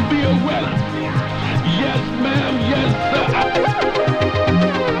you can be a winner? Yes, ma'am, yes, sir.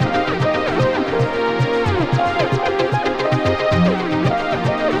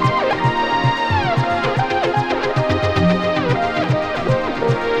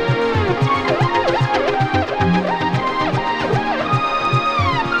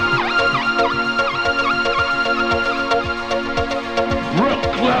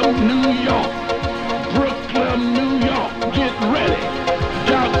 New York, Brooklyn, New York, get ready.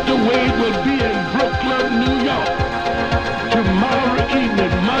 Dr. Wade will be in Brooklyn, New York. Tomorrow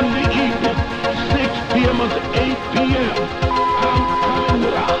evening, Monday evening, 6 p.m. to 8 p.m. I'm coming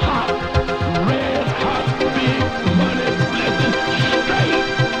with a hot, red hot, big money blessing straight.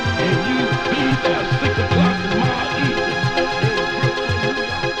 And you be there 6 o'clock tomorrow evening in Brooklyn,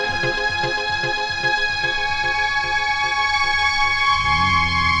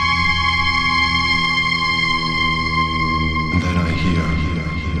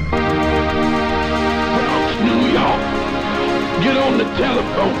 New York. Get on the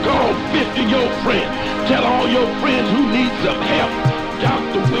telephone, call 50 your friends. Tell all your friends who need some help.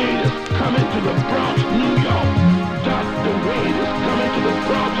 Dr. Wade is coming to the Bronx, New York. Dr. Wade is coming to the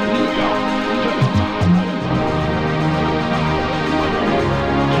Bronx, New York. Tomorrow,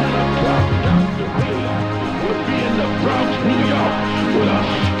 10 o'clock, Dr. Wade will be in the Bronx, New York with a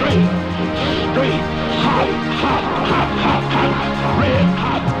straight, hot, red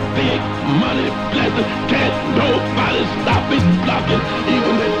hot, big money blessing. Can't nobody stop it, block it.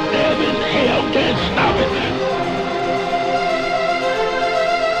 Even the devil in hell can't stop it.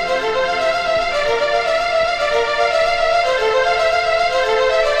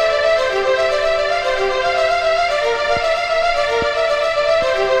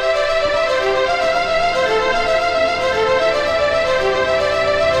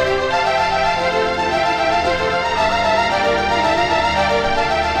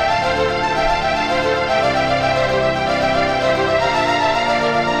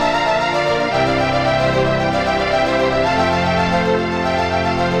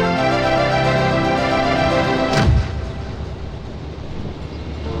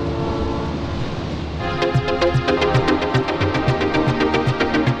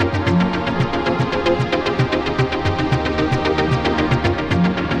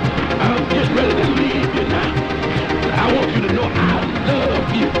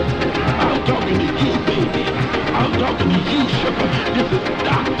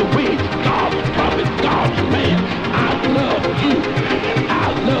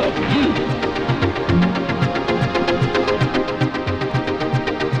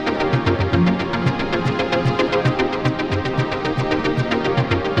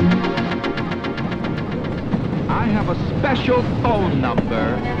 special phone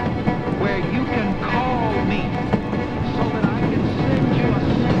number where you can call me so that I can send you a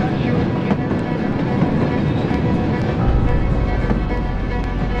special gift.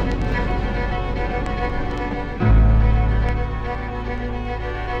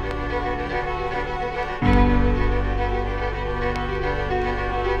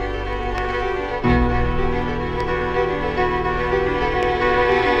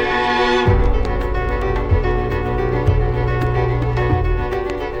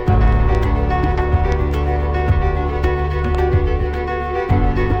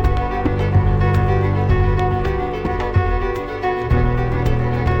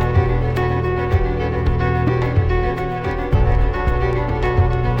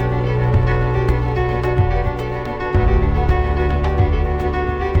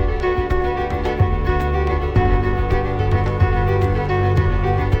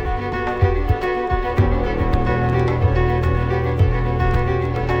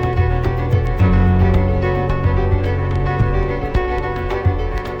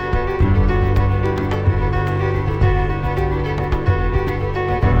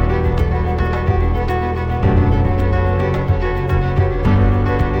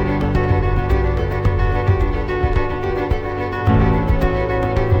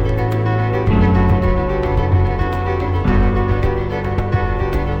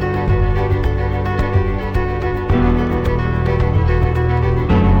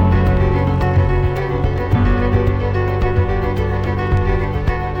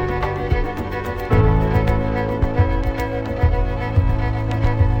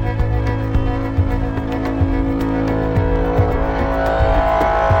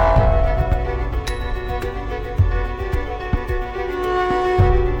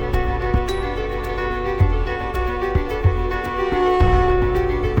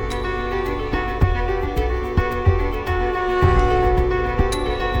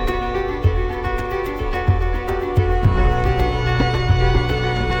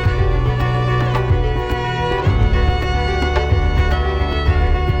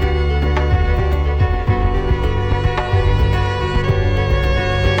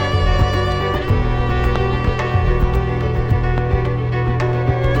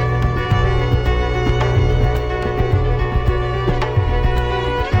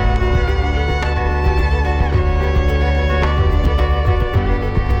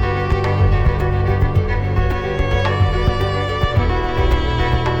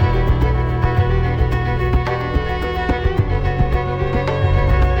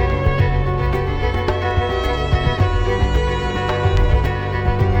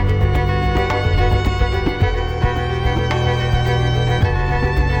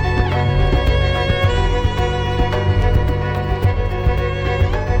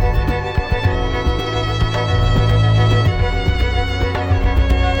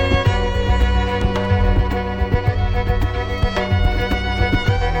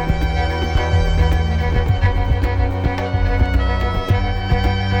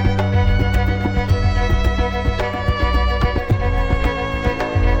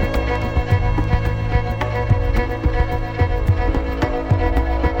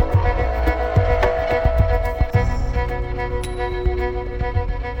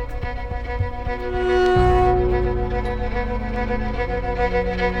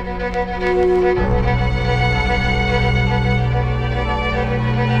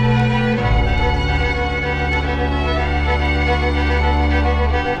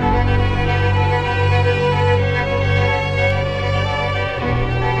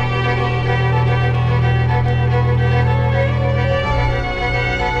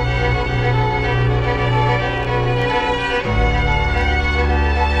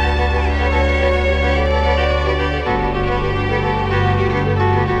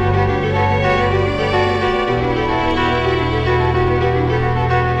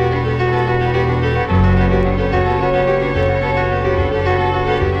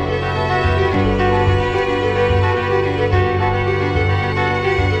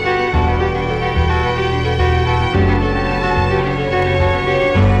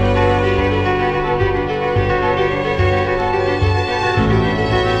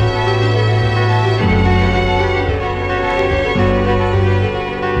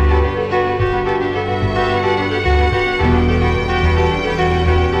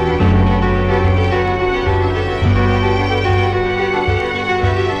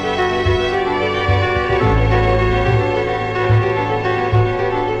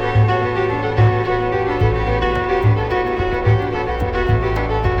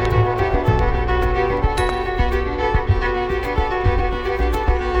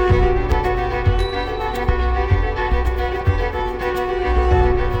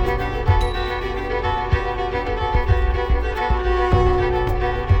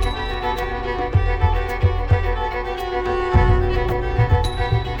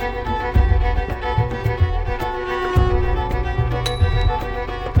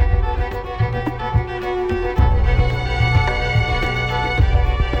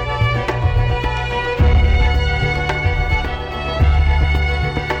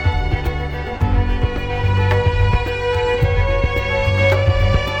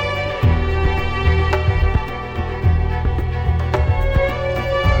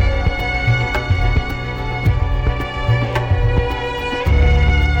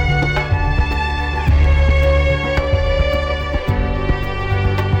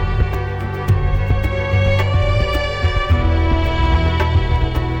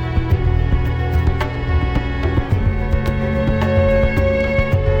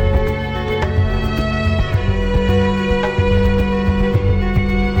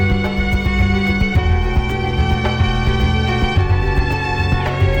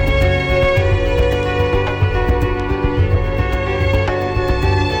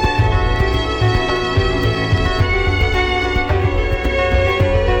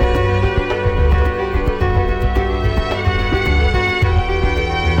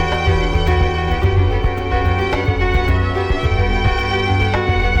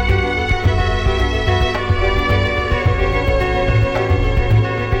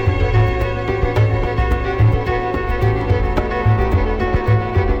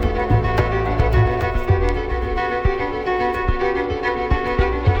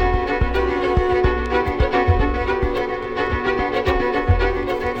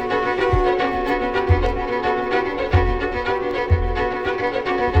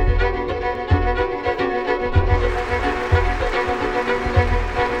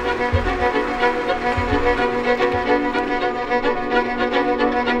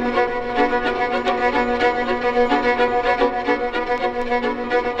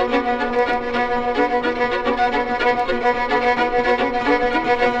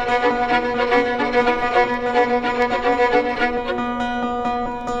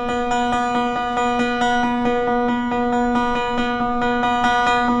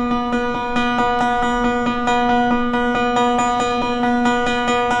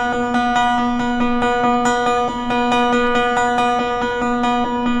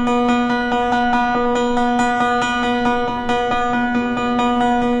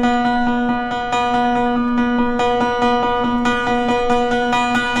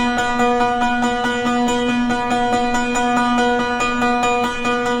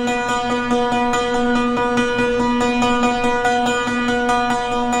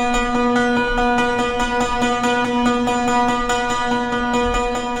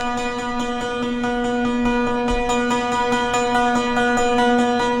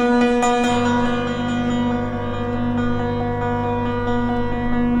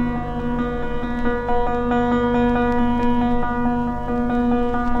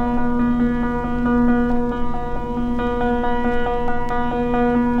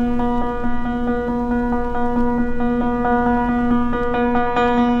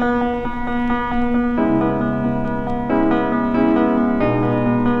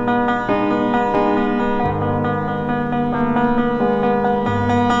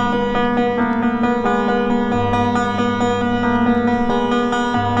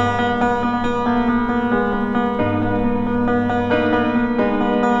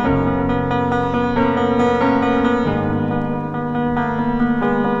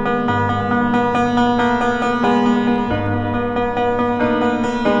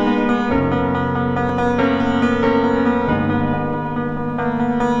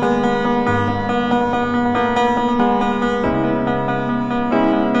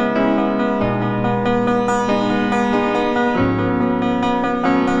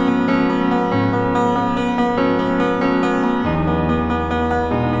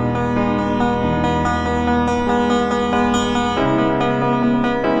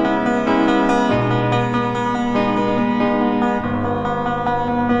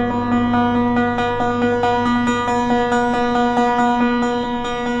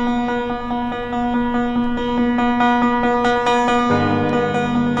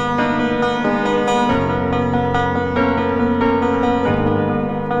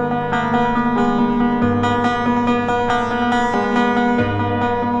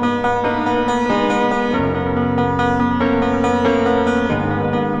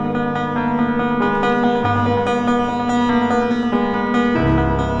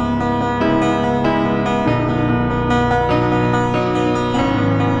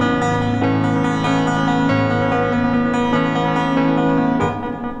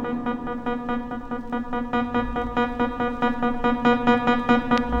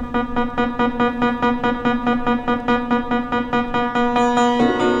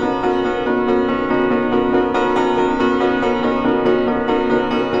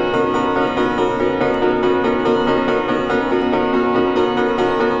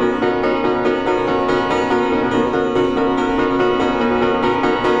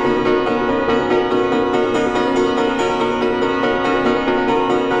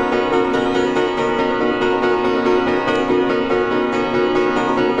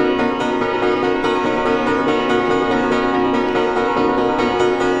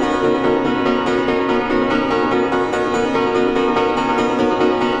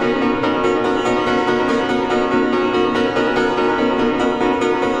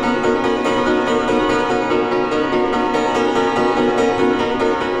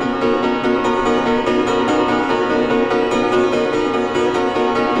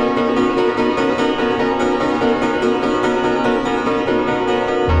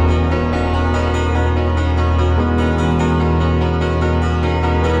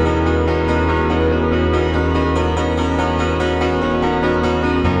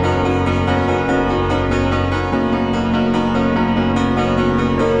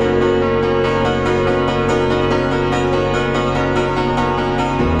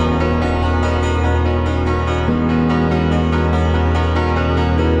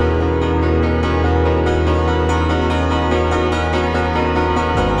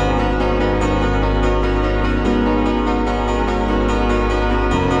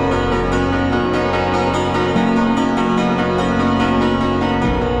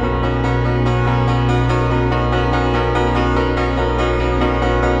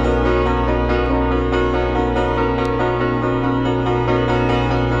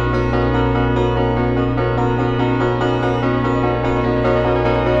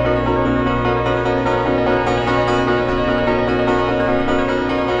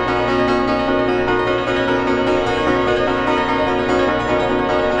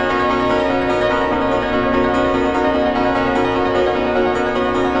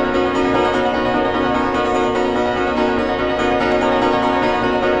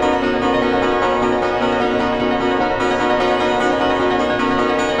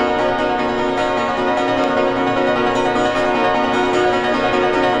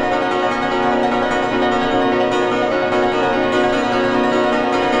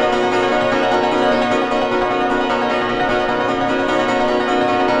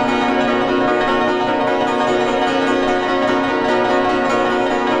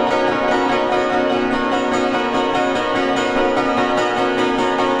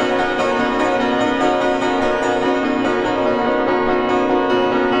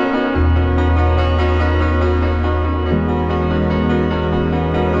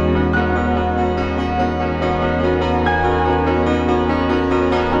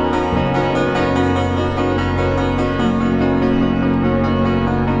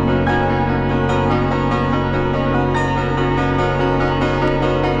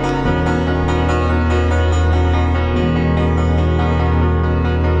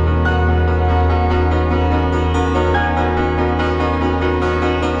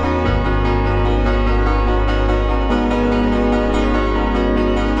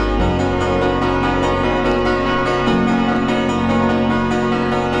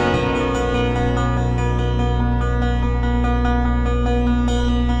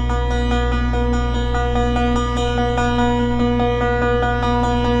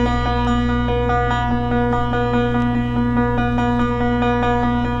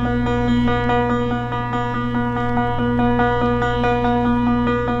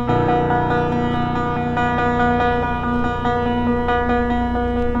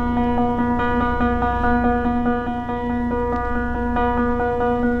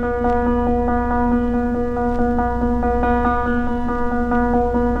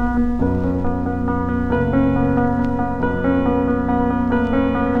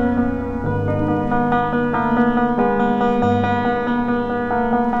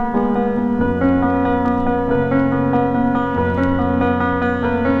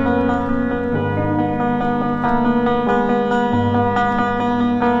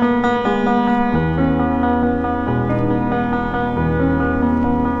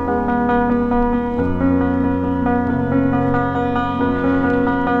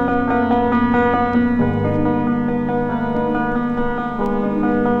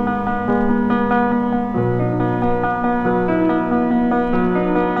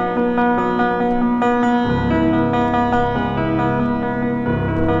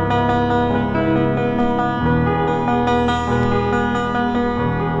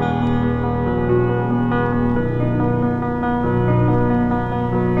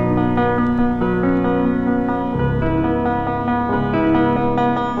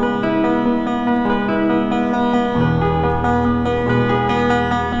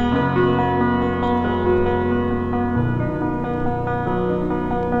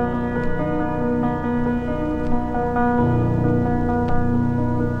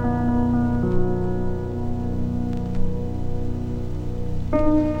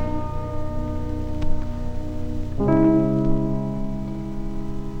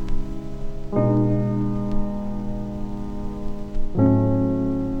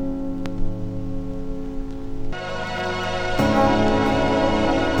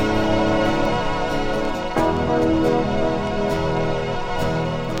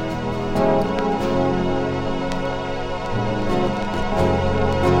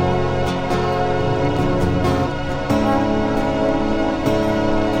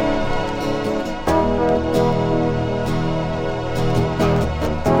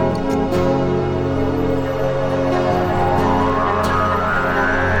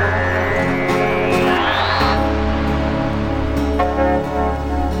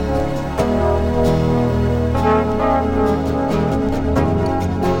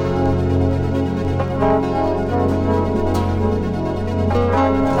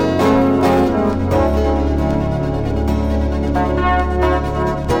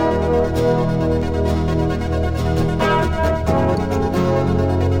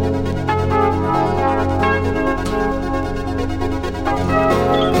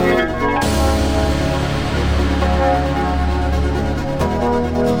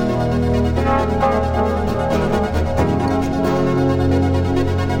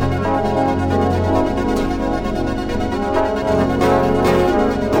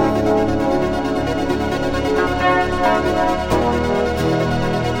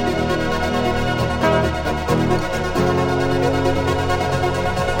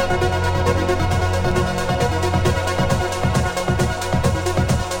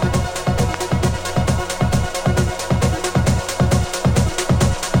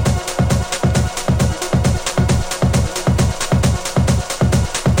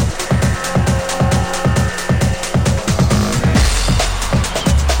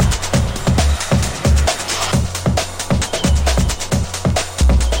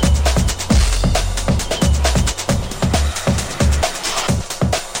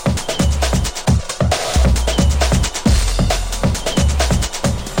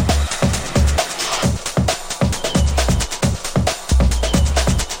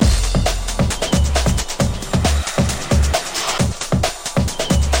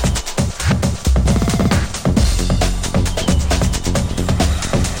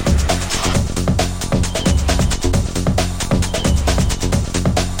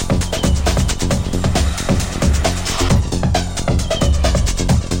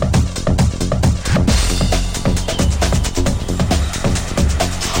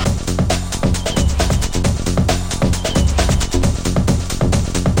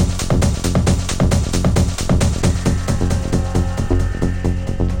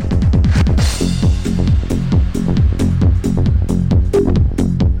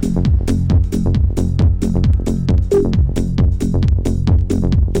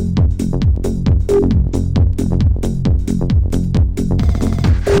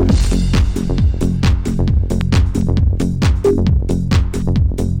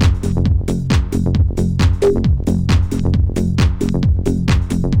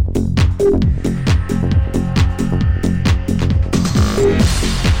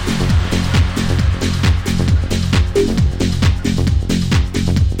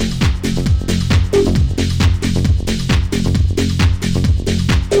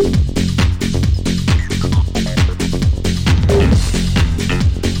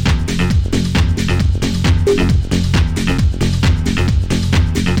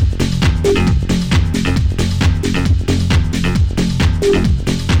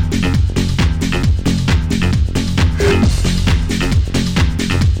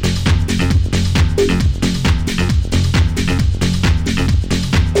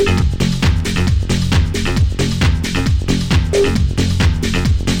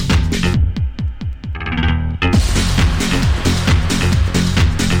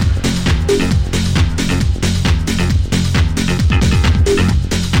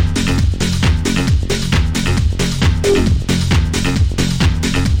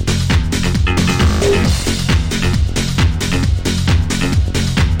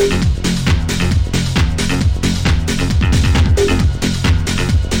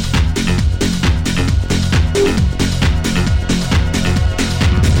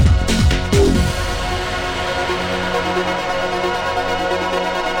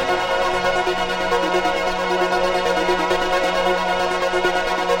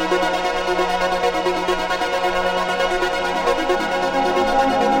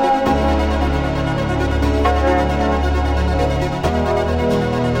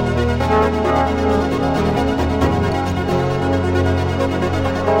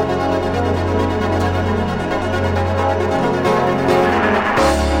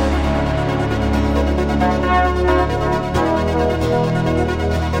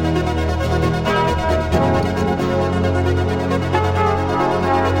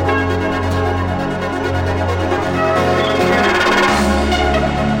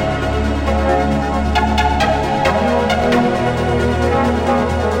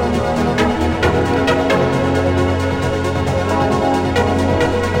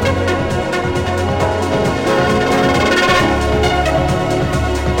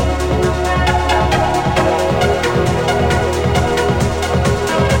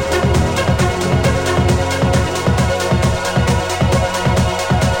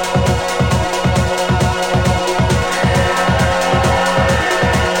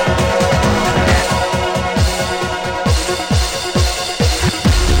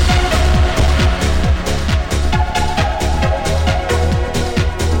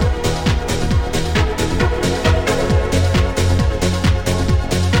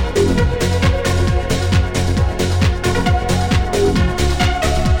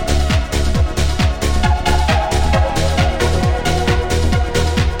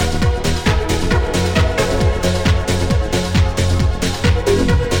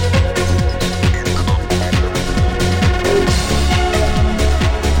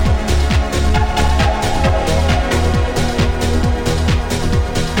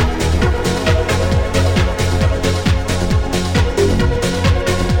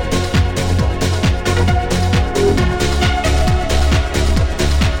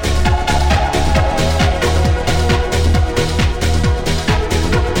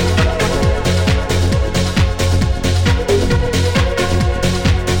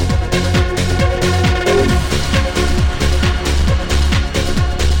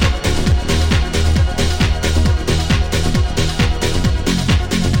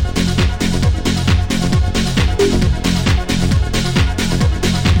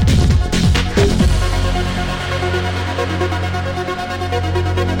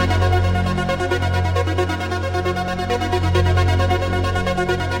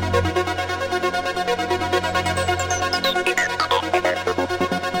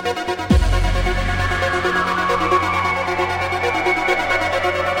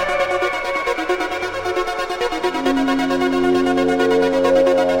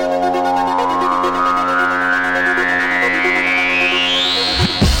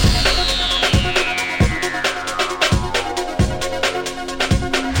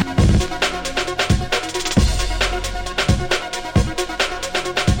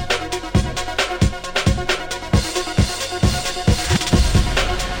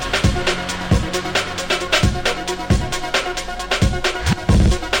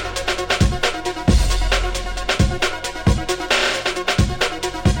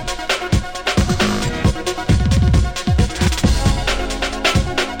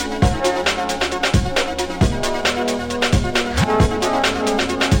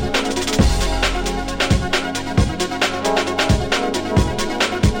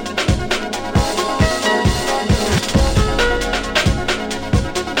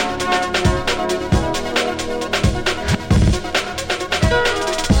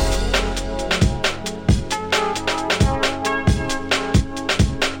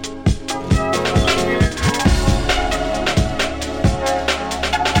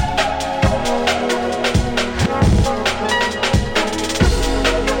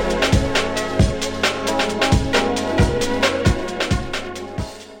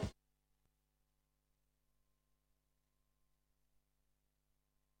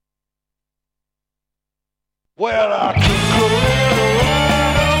 Well, I took a little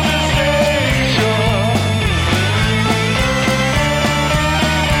ride up the station.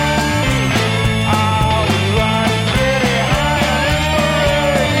 I was like pretty high on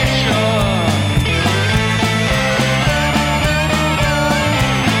inspiration.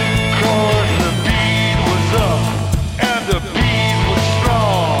 'Cause the beat was up and the beat was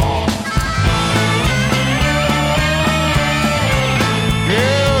strong.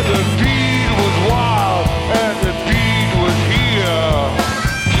 Yeah, the beat was wild and the beat was here.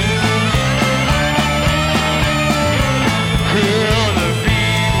 Yeah, the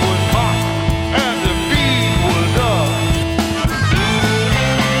beat was hot and the beat was up.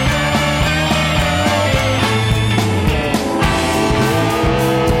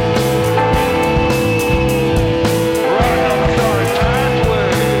 Right on the sorry pathway.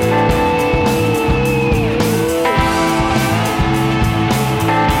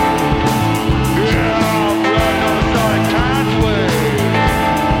 Yeah, I'm right on the sorry pathway.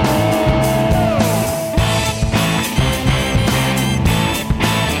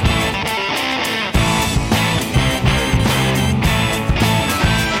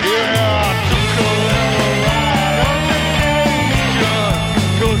 Yeah, I took a little ride on the station.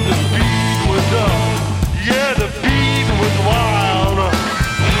 'Cause the beat was up. Yeah, the beat was wild.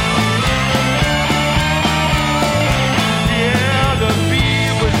 Yeah, the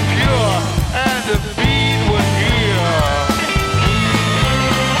beat was pure and the beat was here.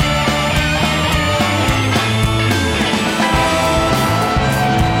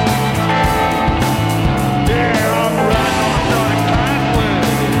 Yeah, I'm right on the sorry pathway.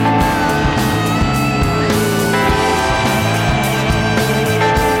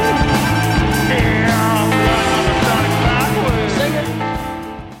 Yeah, I'm right on the sorry pathway. Singer,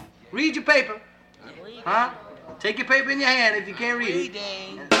 read your paper. Huh? Take your paper in your hand if you can't read it.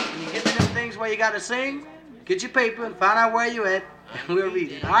 When you get to them things where you gotta sing, get your paper and find out where you at, and we'll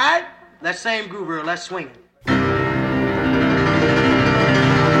read it. All right? Let's same groove, girl. Let's swing it.